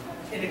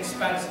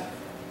inexpensive.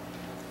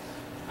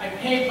 I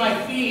paid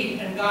my fee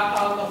and got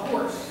on the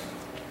horse.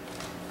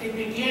 It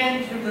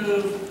began to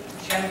move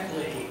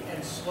gently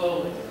and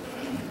slowly.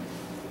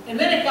 And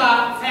then it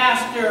got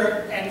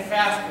faster and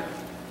faster.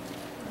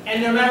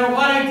 And no matter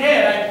what I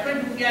did, I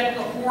couldn't get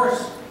the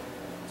horse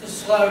to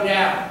slow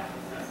down.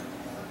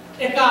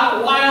 It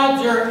got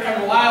wilder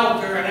and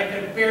wilder, and I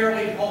could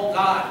barely hold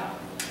on.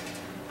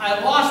 I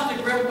lost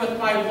the grip with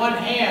my one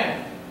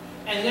hand,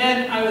 and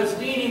then I was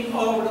leaning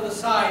over to the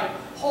side,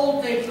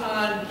 holding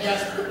on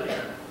desperately.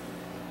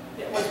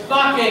 It was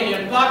bucking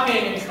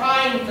and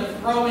trying to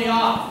throw me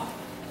off.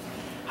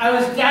 I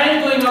was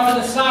dangling over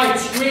the side,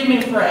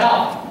 screaming for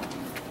help.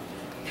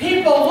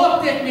 People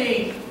looked at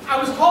me. I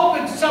was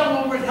hoping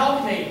someone would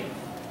help me,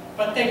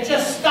 but they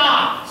just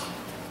stopped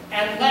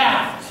and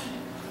laughed.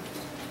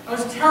 I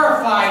was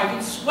terrified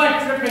with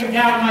sweat dripping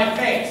down my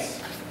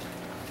face.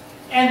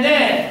 And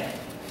then,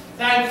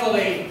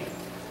 thankfully,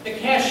 the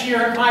cashier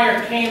at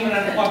Meijer came and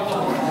unplugged the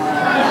horse.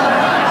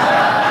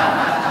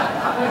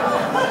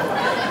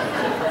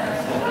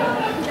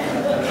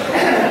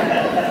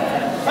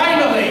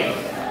 Finally,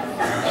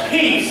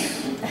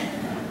 peace,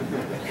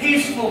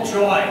 peaceful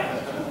joy.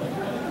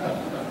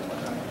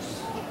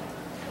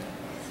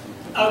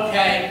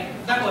 Okay,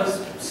 that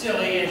was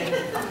silly and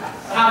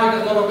having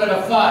a little bit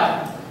of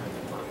fun.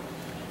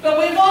 But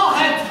we've all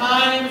had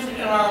times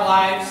in our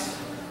lives,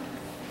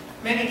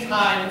 many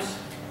times,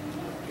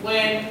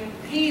 when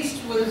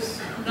peace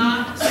was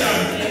not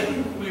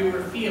something we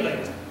were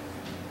feeling,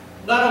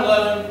 let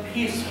alone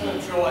peaceful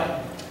joy.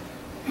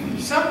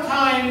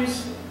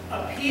 Sometimes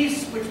a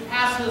peace which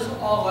passes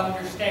all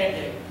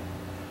understanding,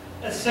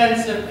 a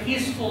sense of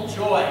peaceful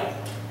joy,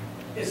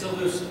 is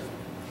elusive.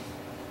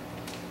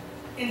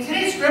 In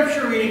today's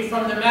scripture reading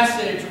from the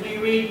Message, we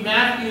read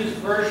Matthew's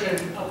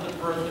version of the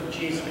birth of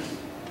Jesus.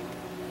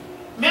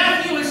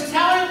 Matthew is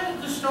telling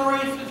the story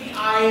through the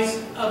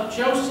eyes of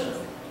Joseph,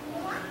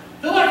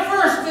 who at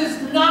first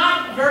is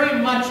not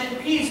very much at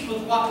peace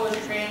with what was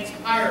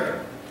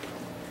transpiring.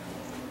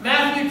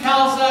 Matthew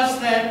tells us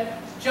that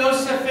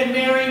Joseph and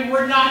Mary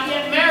were not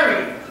yet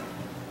married,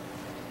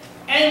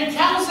 and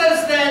tells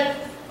us that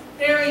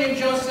Mary and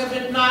Joseph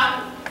had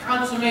not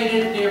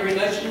consummated their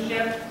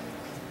relationship,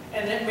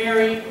 and that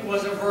Mary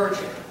was a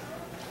virgin.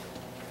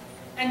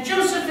 And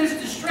Joseph is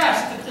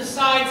distressed and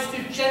decides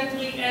to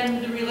gently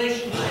end the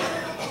relationship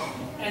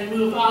and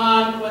move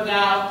on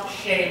without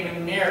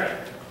shaming Mary.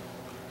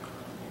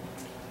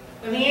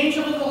 Then the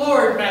angel of the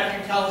Lord,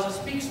 Matthew tells us,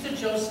 speaks to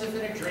Joseph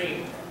in a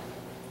dream.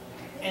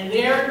 And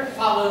there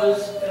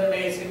follows an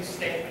amazing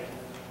statement.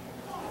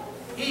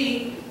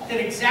 He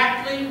did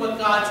exactly what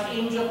God's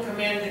angel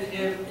commanded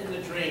him in the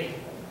dream.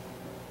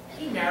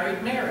 He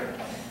married Mary.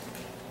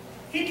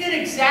 He did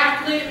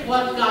exactly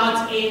what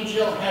God's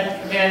angel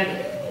had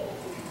commanded.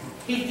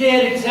 He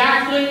did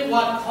exactly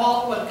what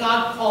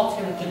God called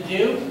him to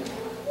do.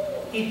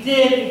 He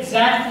did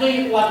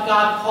exactly what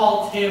God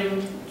called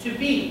him to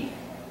be.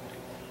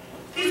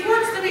 These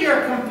words to me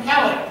are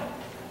compelling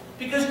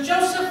because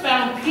Joseph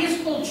found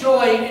peaceful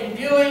joy in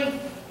doing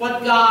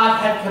what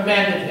God had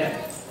commanded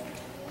him.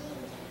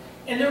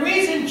 And the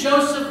reason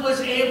Joseph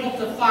was able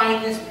to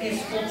find this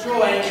peaceful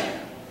joy,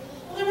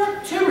 well, there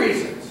were two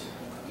reasons.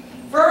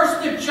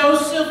 First, that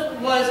Joseph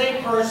was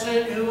a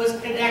person who was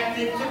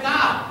connected to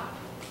God.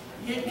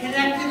 He had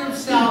connected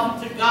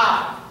himself to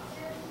God.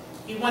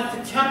 He went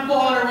to temple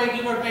on a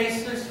regular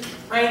basis, he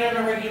prayed on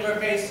a regular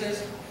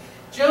basis.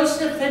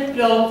 Joseph had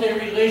built a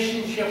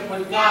relationship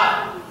with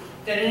God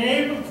that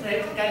enabled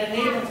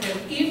him,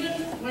 even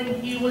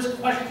when he was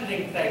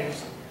questioning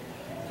things,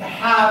 to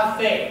have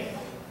faith.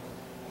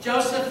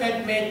 Joseph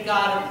had made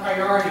God a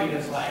priority in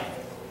his life.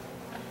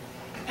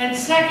 And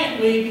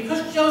secondly,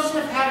 because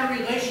Joseph had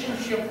a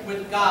relationship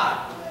with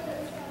God,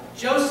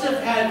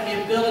 Joseph had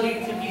the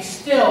ability to be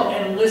still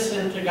and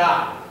listen to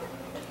God.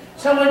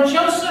 So when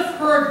Joseph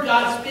heard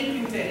God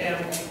speaking to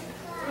him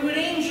through an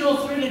angel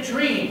through the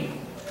dream,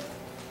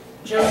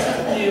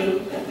 Joseph knew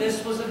that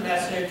this was a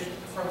message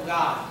from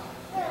God.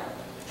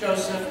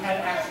 Joseph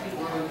had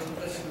actually learned to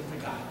listen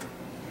to God.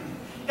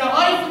 Now,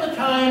 life in the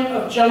time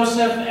of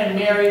Joseph and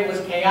Mary was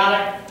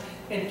chaotic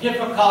and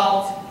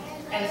difficult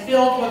and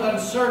filled with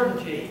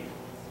uncertainty.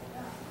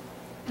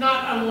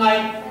 Not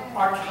unlike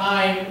our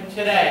time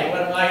today,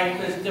 when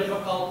life is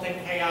difficult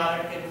and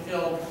chaotic and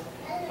filled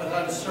with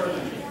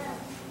uncertainty.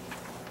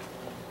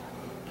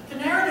 But the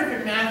narrative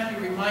in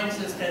Matthew reminds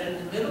us that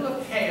in the middle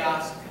of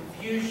chaos,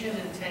 confusion,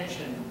 and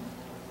tension,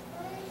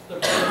 the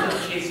birth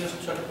of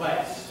Jesus took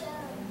place.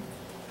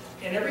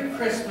 And every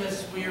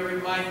Christmas, we are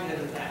reminded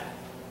of that.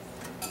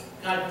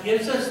 God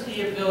gives us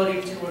the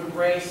ability to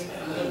embrace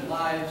and live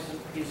lives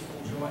of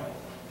peaceful joy.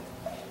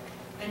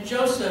 And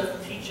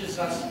Joseph teaches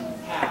us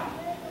how.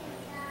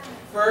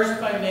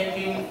 First, by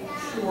making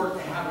sure to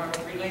have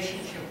a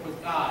relationship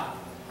with God,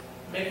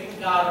 making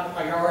God a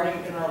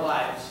priority in our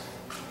lives.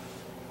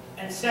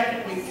 And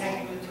secondly,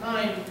 taking the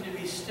time to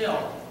be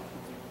still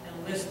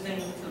and listening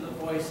to the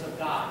voice of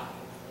God.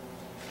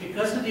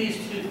 Because of these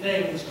two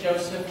things,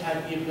 Joseph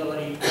had the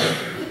ability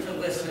to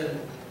listen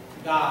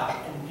to God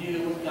and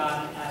do what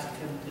God asked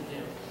him to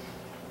do.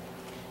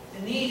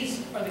 And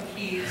these are the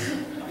keys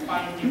of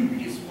finding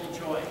peaceful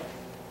joy.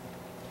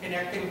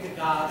 Connecting to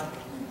God,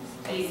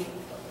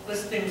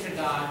 listening to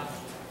God,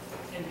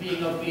 and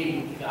being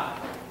obedient to God.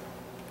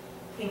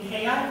 In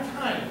chaotic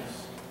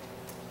times,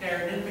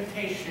 they're an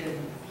invitation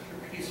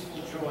for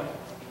peaceful joy.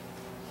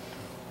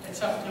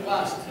 It's up to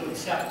us to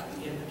accept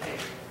the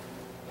invitation.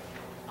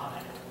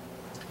 Amen.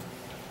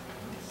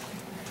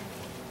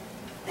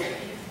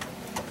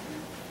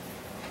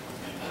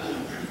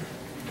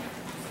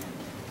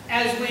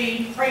 As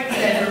we pray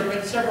today, there have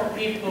been several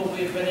people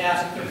we've been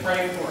asked to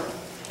pray for.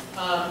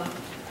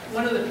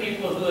 One of the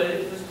people who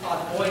was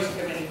called voice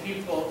to many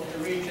people in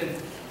the region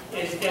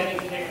is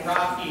Debbie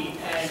Rocky,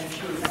 and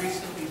she was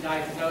recently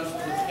diagnosed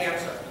with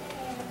cancer,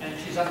 and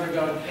she's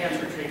undergoing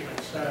cancer treatment,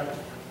 so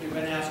we've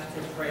been asked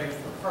to pray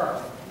for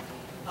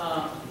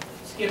her.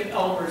 Skip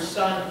Elmer's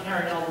son,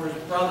 Karen Elmer's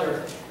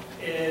brother,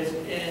 is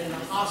in the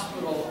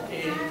hospital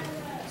in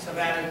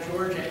Savannah,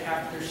 Georgia,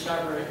 after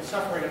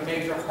suffering a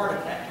major heart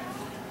attack.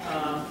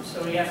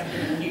 So we ask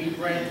you to keep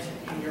Brent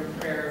in your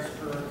prayers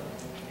for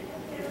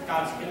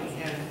God's healing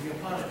hand to be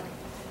upon it.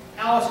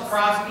 Alice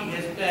Krosky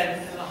has been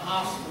in the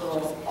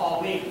hospital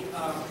all week,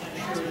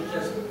 and she was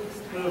just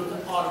moved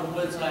to Autumn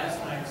Woods last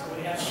night, so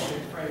we ask you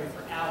to pray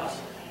for Alice.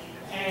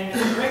 And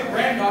her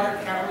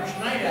great-granddaughter, Cameron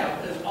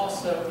Schneider, is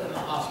also in the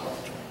hospital.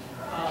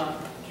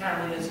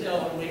 Cameron is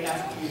ill, and we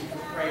ask you to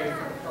pray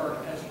for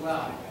her as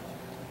well.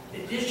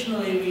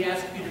 Additionally, we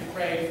ask you to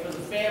pray for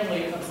the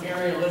family of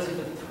Mary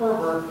Elizabeth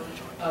Kerber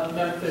of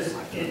Memphis,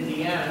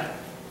 Indiana.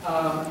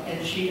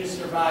 And she is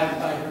survived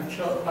by her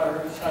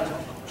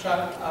son,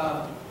 Chuck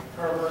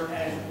Kerber,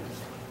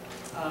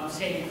 and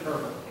Sadie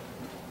Kerber.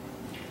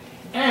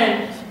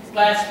 And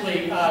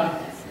lastly,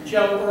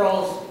 Joe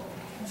Earl's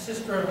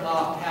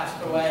sister-in-law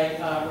passed away,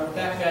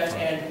 Rebecca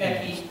and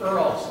Becky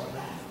Earls.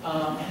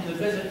 And the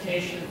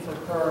visitation for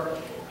her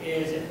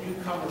is at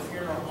Newcomer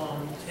Funeral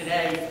Home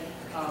today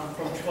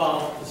from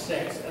 12 to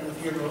 6, and the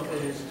funeral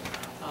is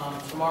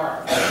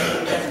tomorrow. We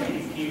ask you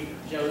to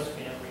keep Joe's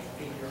family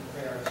in your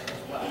prayers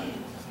as well.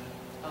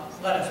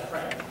 Let us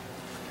pray.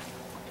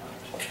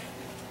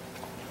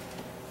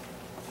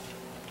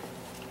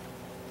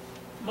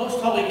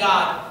 Most Holy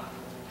God,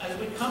 as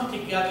we come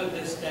together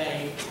this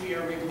day, we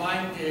are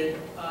reminded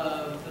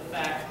of the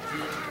fact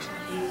that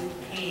you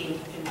came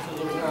into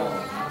the world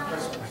on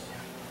Christmas.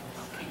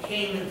 You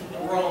came into the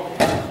world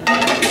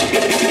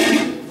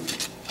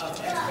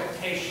of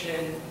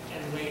expectation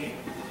and waiting.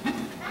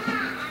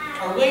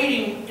 Our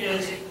waiting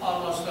is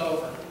almost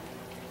over.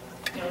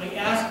 And we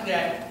ask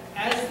that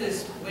as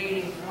this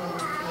waiting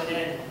comes to an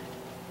end,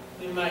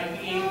 we might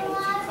be able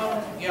to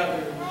come together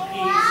with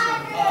peace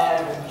and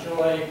love and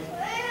joy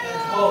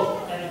and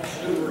hope and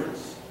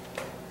exuberance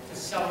to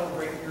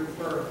celebrate your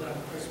birth on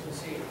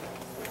Christmas Eve.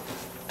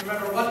 No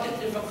matter what the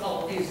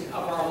difficulties of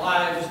our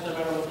lives, no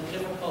matter what the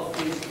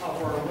difficulties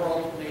of our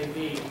world may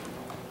be,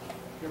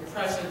 your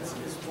presence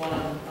is one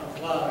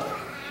of love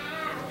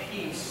and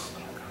peace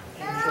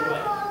and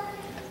joy.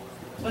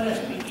 Let us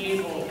be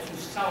able to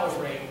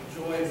celebrate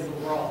joy of the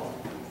world,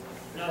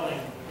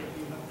 knowing that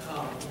you have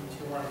come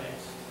into our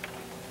midst.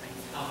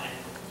 Amen.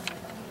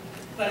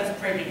 Let us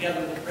pray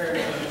together the prayer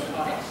of the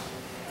Father.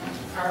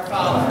 Our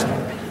Father,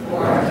 who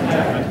art in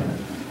heaven,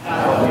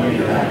 hallowed be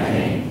thy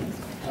name.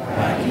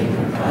 Thy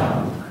kingdom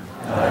come,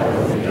 thy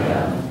will be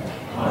done,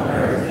 on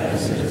earth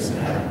as it is in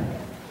heaven.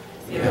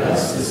 Give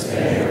us this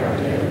day our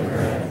daily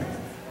bread,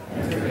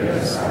 and forgive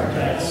us our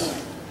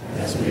debts,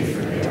 as we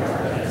forgive our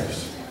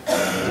debtors.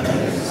 And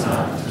lead us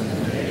not into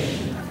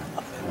temptation,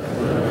 but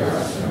deliver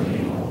us from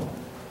evil.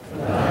 For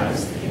thine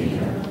is the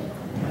kingdom,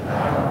 and the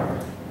power,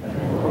 and the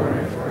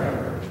glory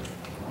forever.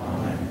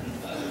 Amen.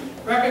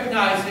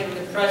 Recognizing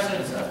the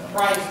presence of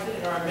Christ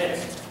in our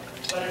midst,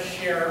 let us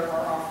share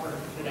our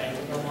offering today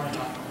with our morning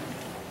offering.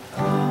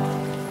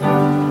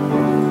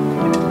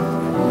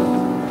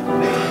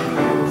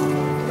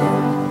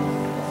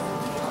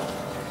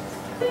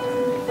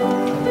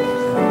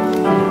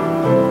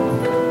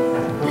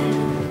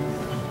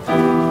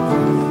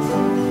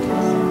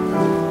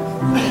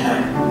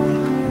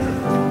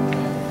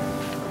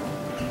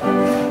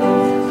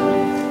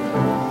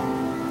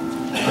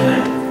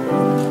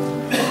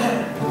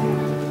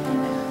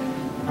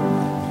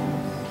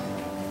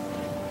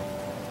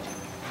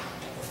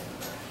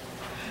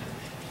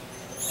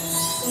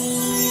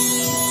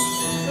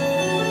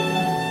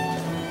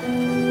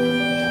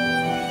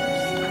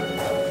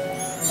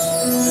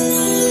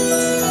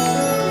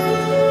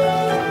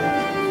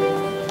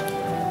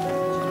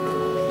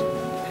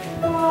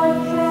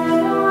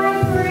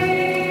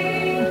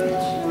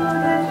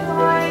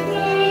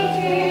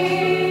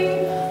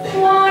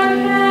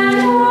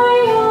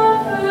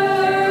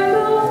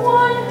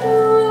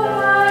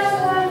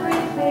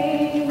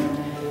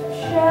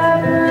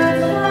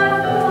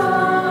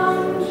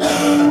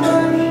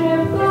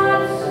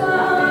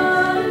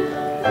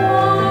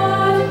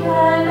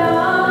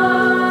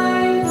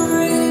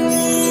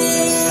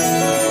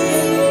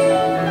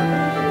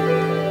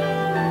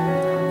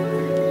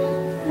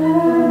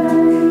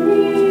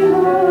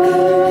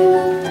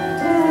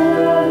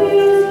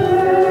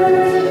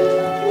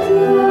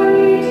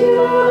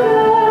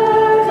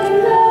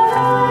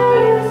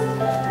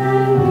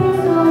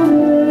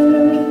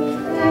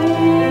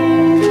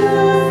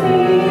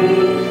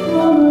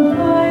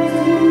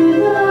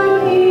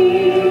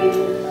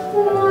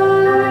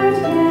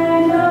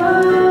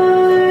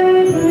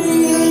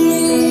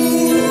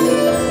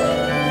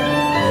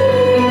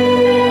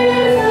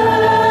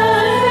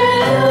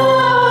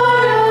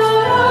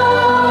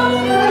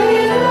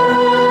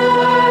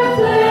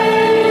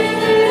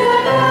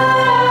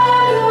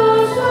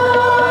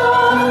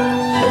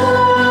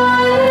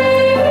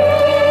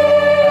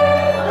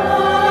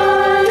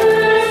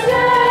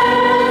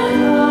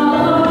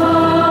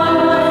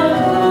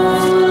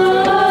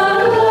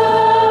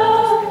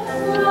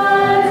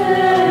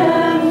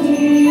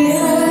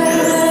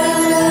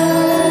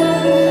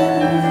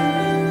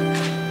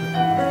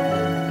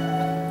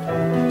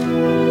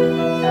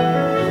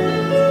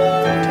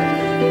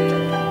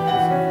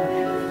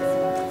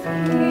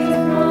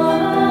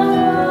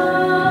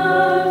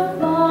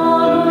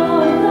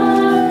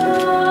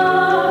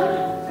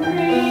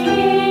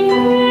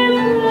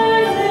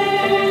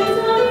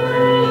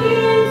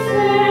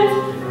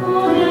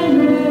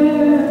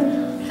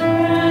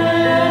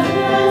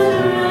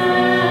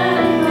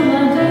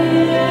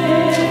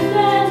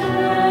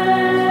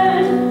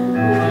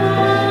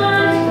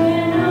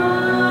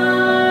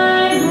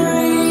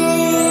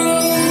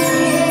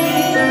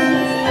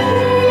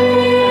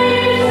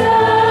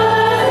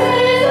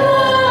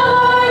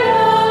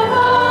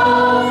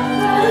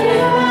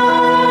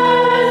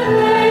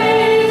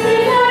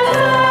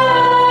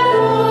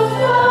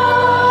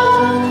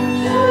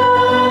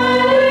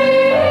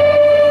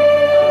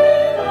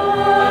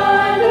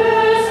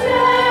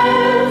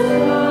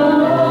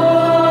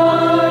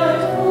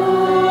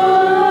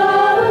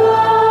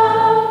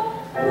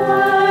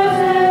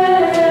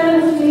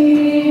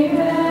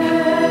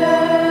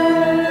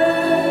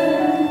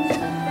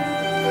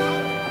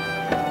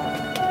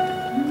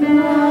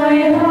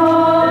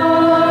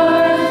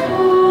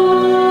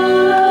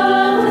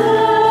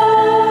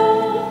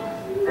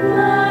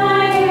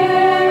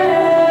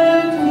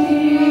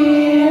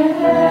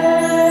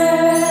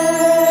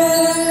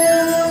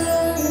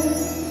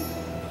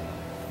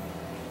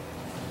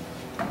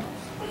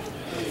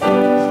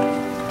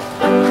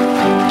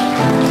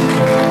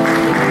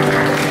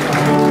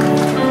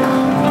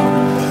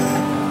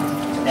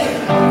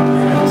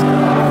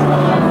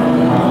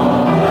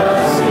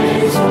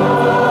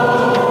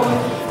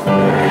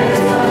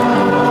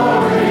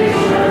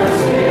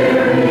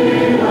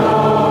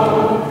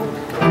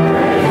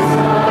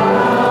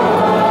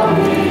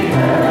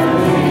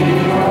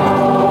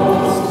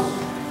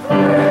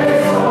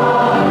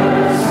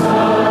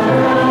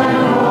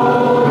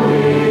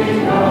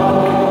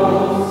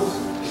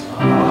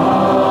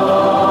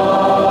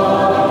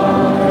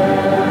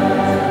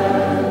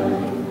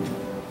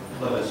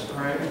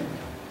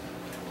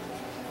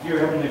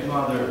 Heavenly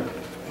Father,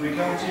 we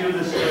come to you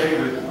this day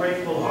with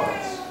grateful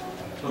hearts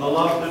for the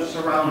love that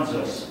surrounds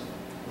us,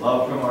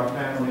 love from our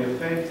family of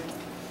faith,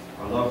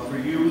 our love for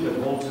you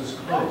that holds us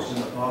close in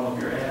the palm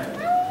of your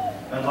hand,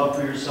 and love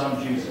for your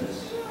Son,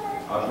 Jesus,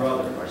 our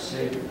brother, our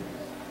Savior,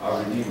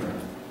 our Redeemer.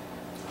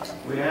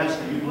 We ask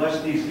that you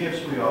bless these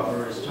gifts we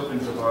offer as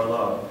tokens of our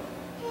love,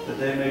 that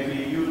they may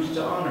be used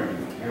to honor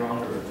you here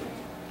on earth,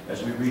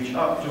 as we reach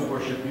up to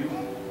worship you,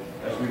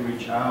 as we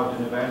reach out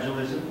in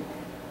evangelism,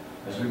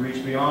 as we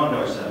reach beyond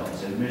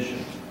ourselves in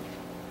mission,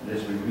 and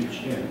as we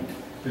reach in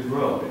to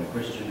grow in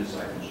Christian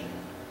discipleship.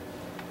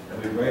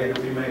 And we pray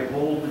that we may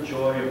hold the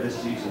joy of this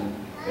season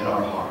in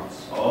our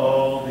hearts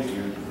all the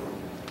year through.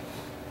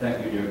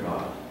 Thank you, dear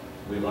God.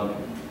 We love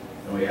you,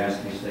 and we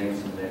ask these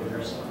things in the name of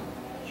your Son,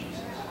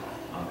 Jesus.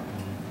 Amen.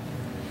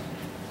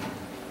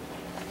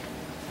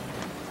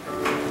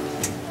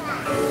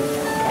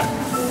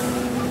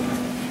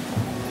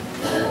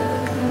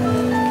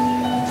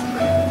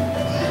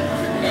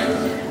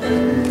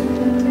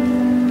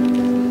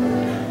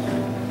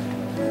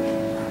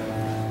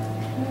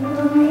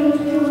 Thank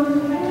you.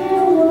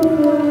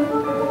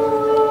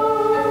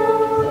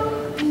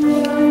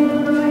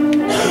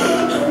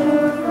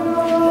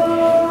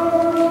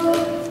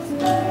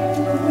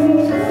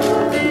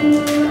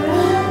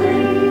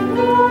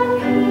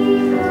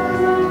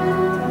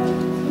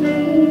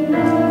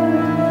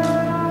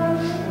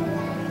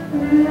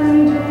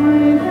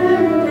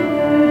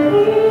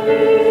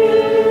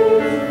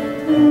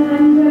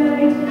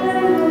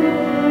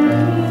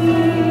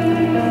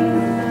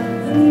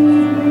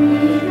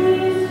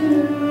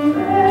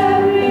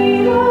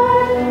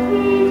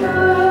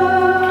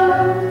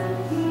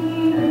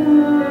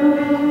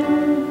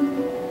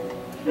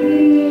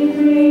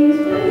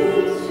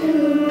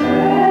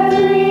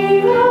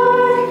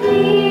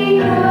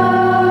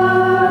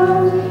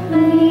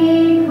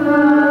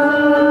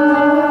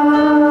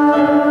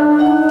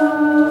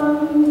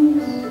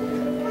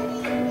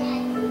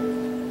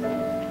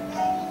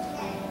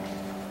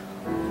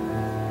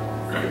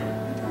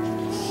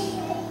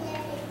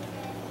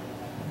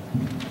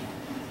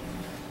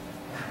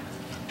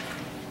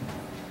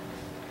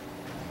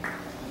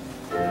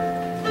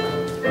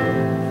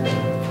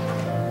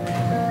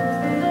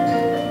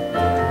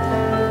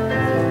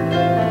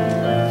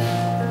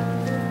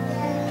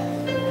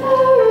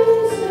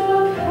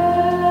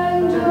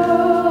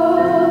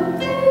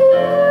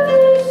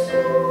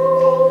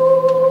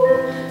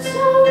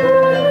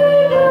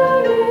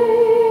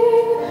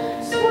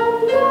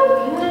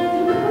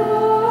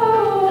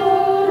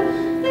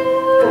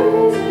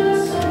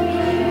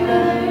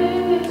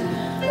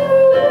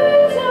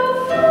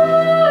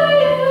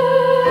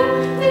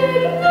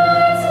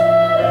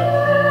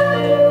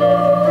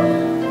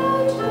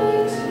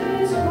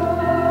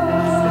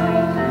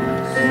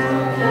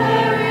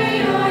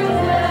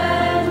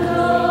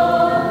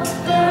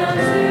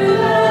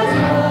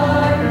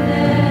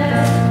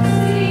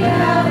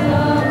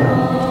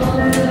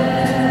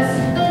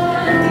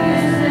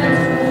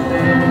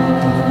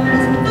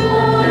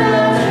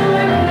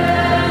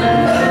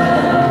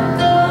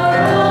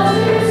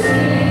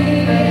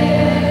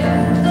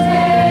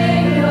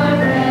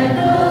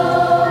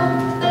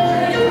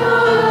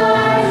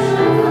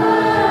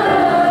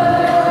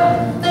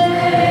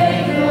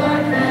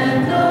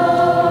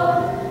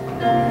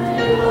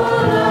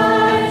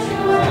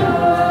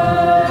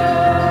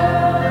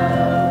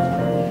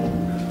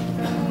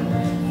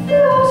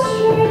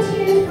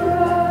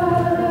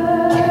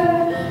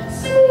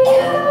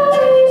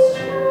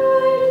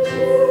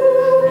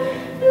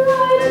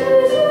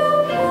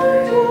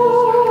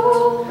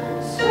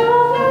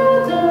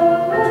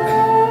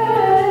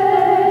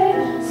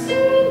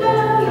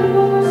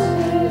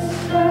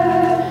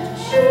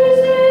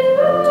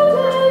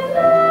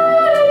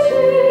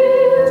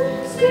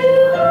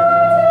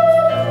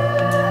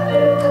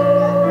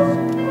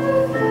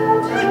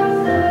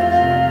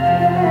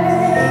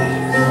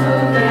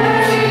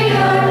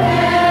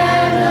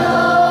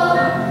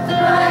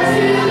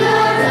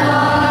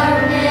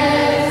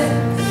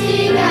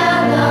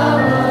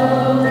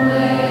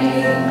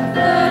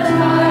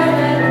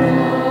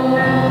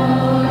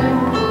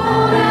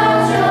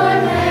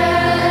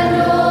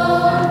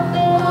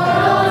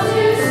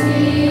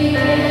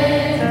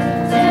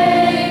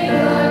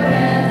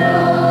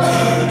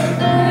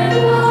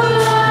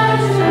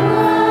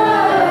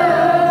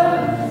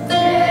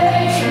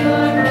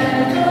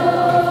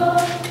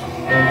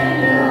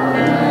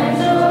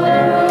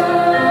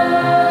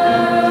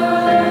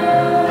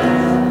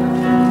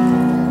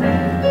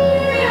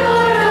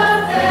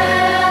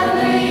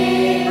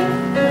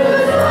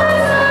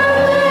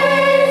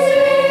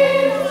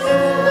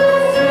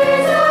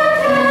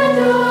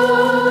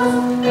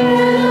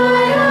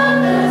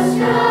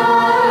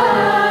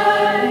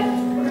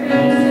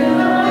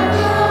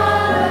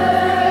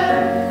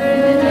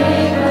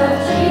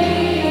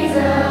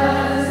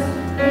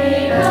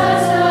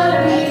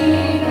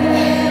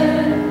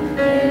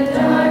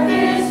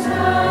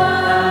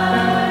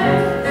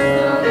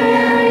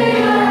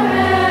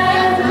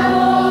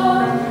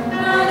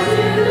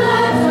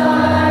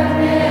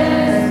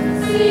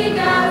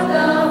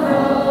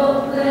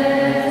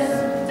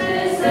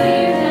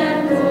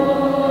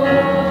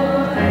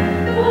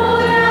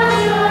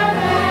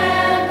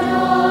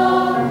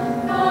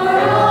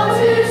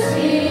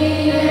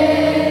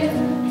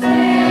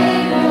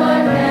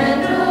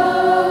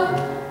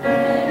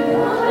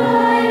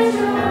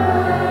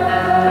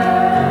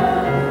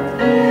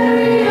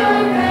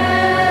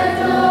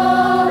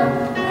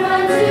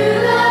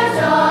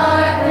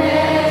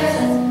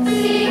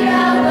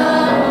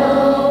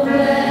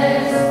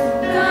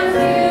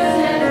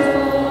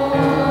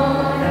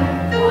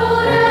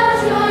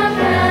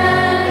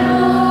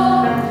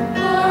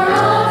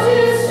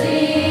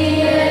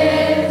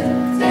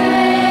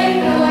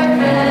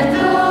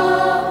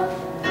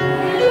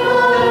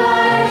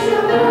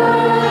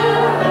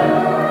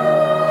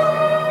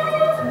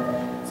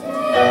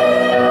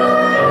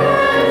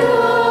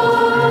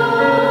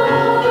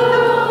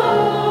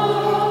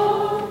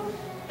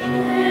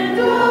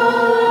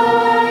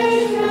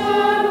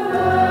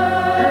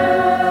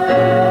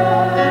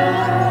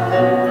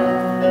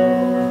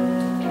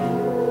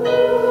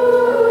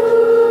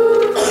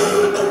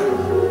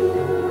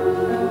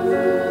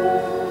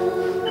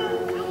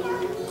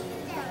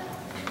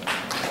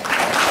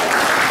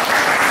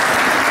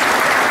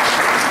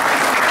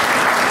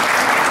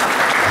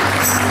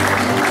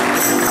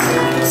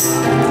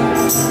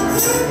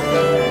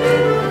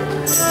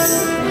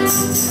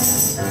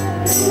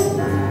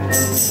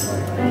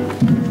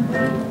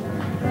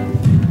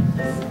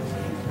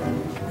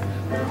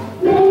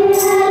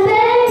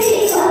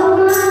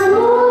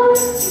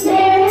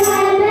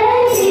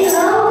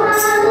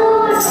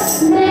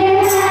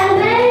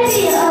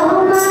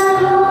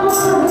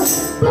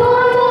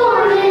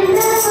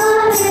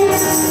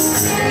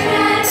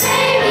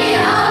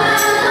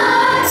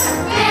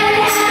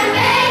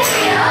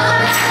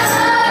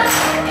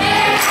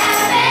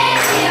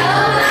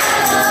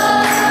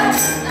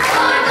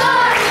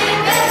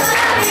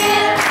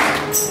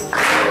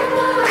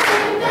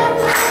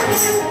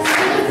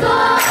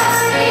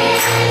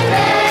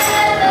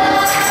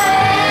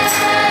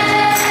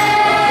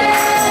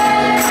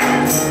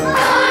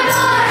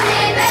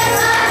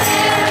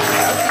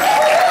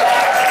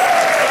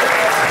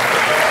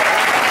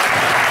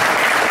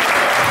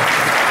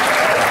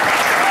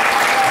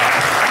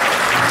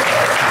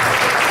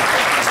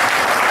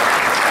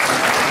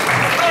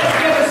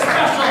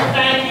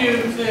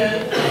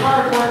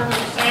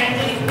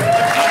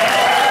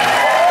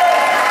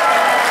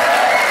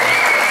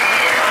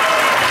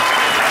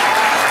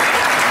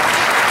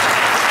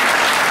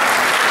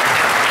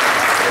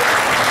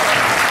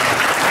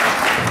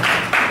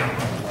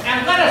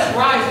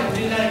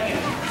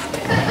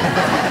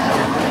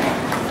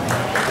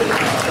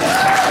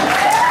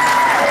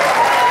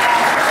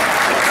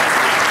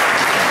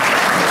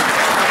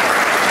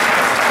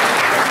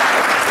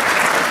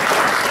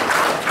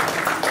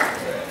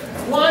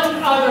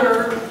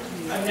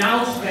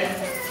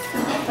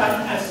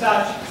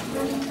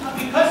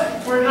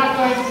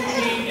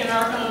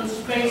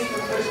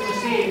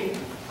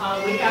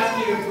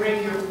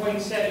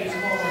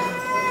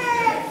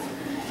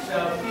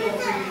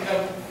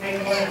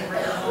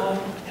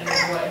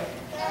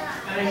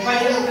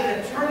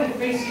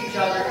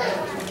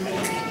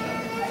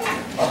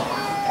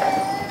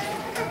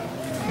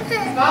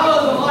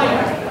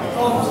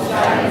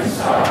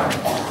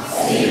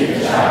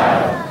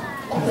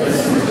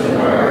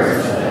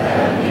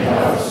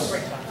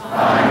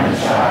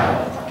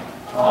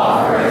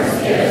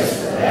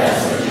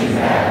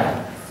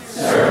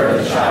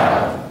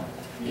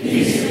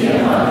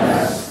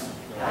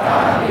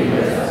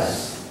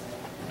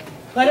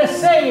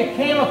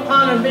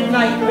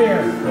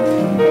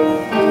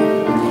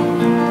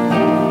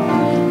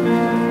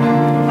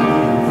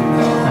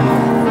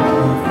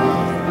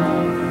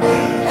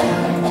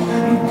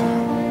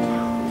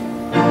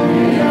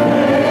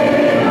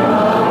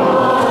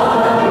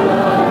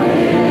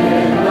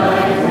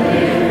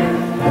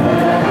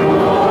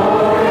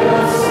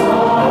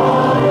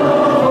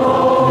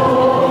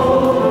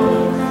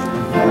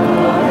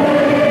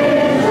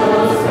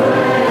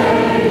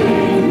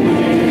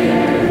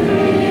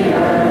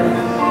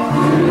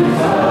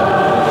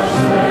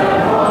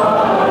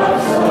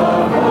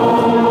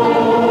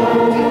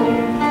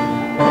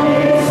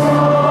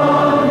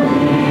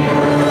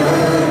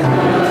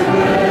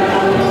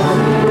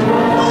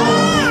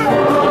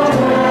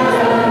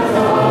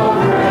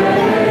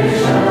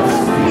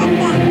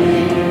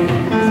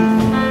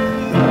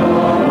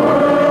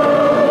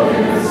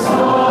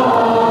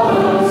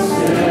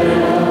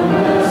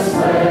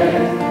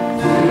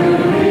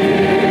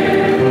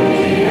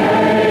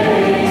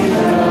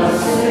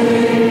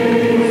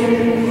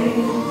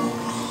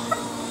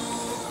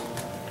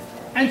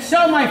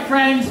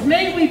 friends,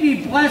 may we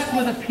be blessed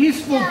with a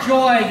peaceful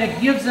joy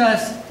that gives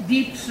us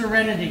deep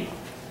serenity.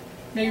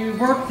 May we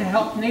work to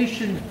help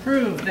nations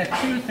prove that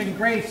truth and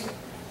grace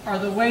are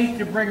the way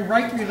to bring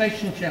right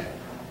relationship,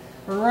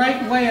 a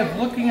right way of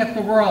looking at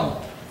the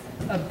world,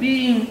 of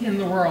being in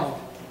the world,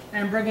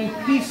 and bringing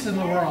peace in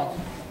the world,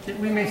 that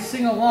we may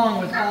sing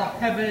along with all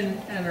heaven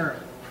and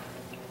earth.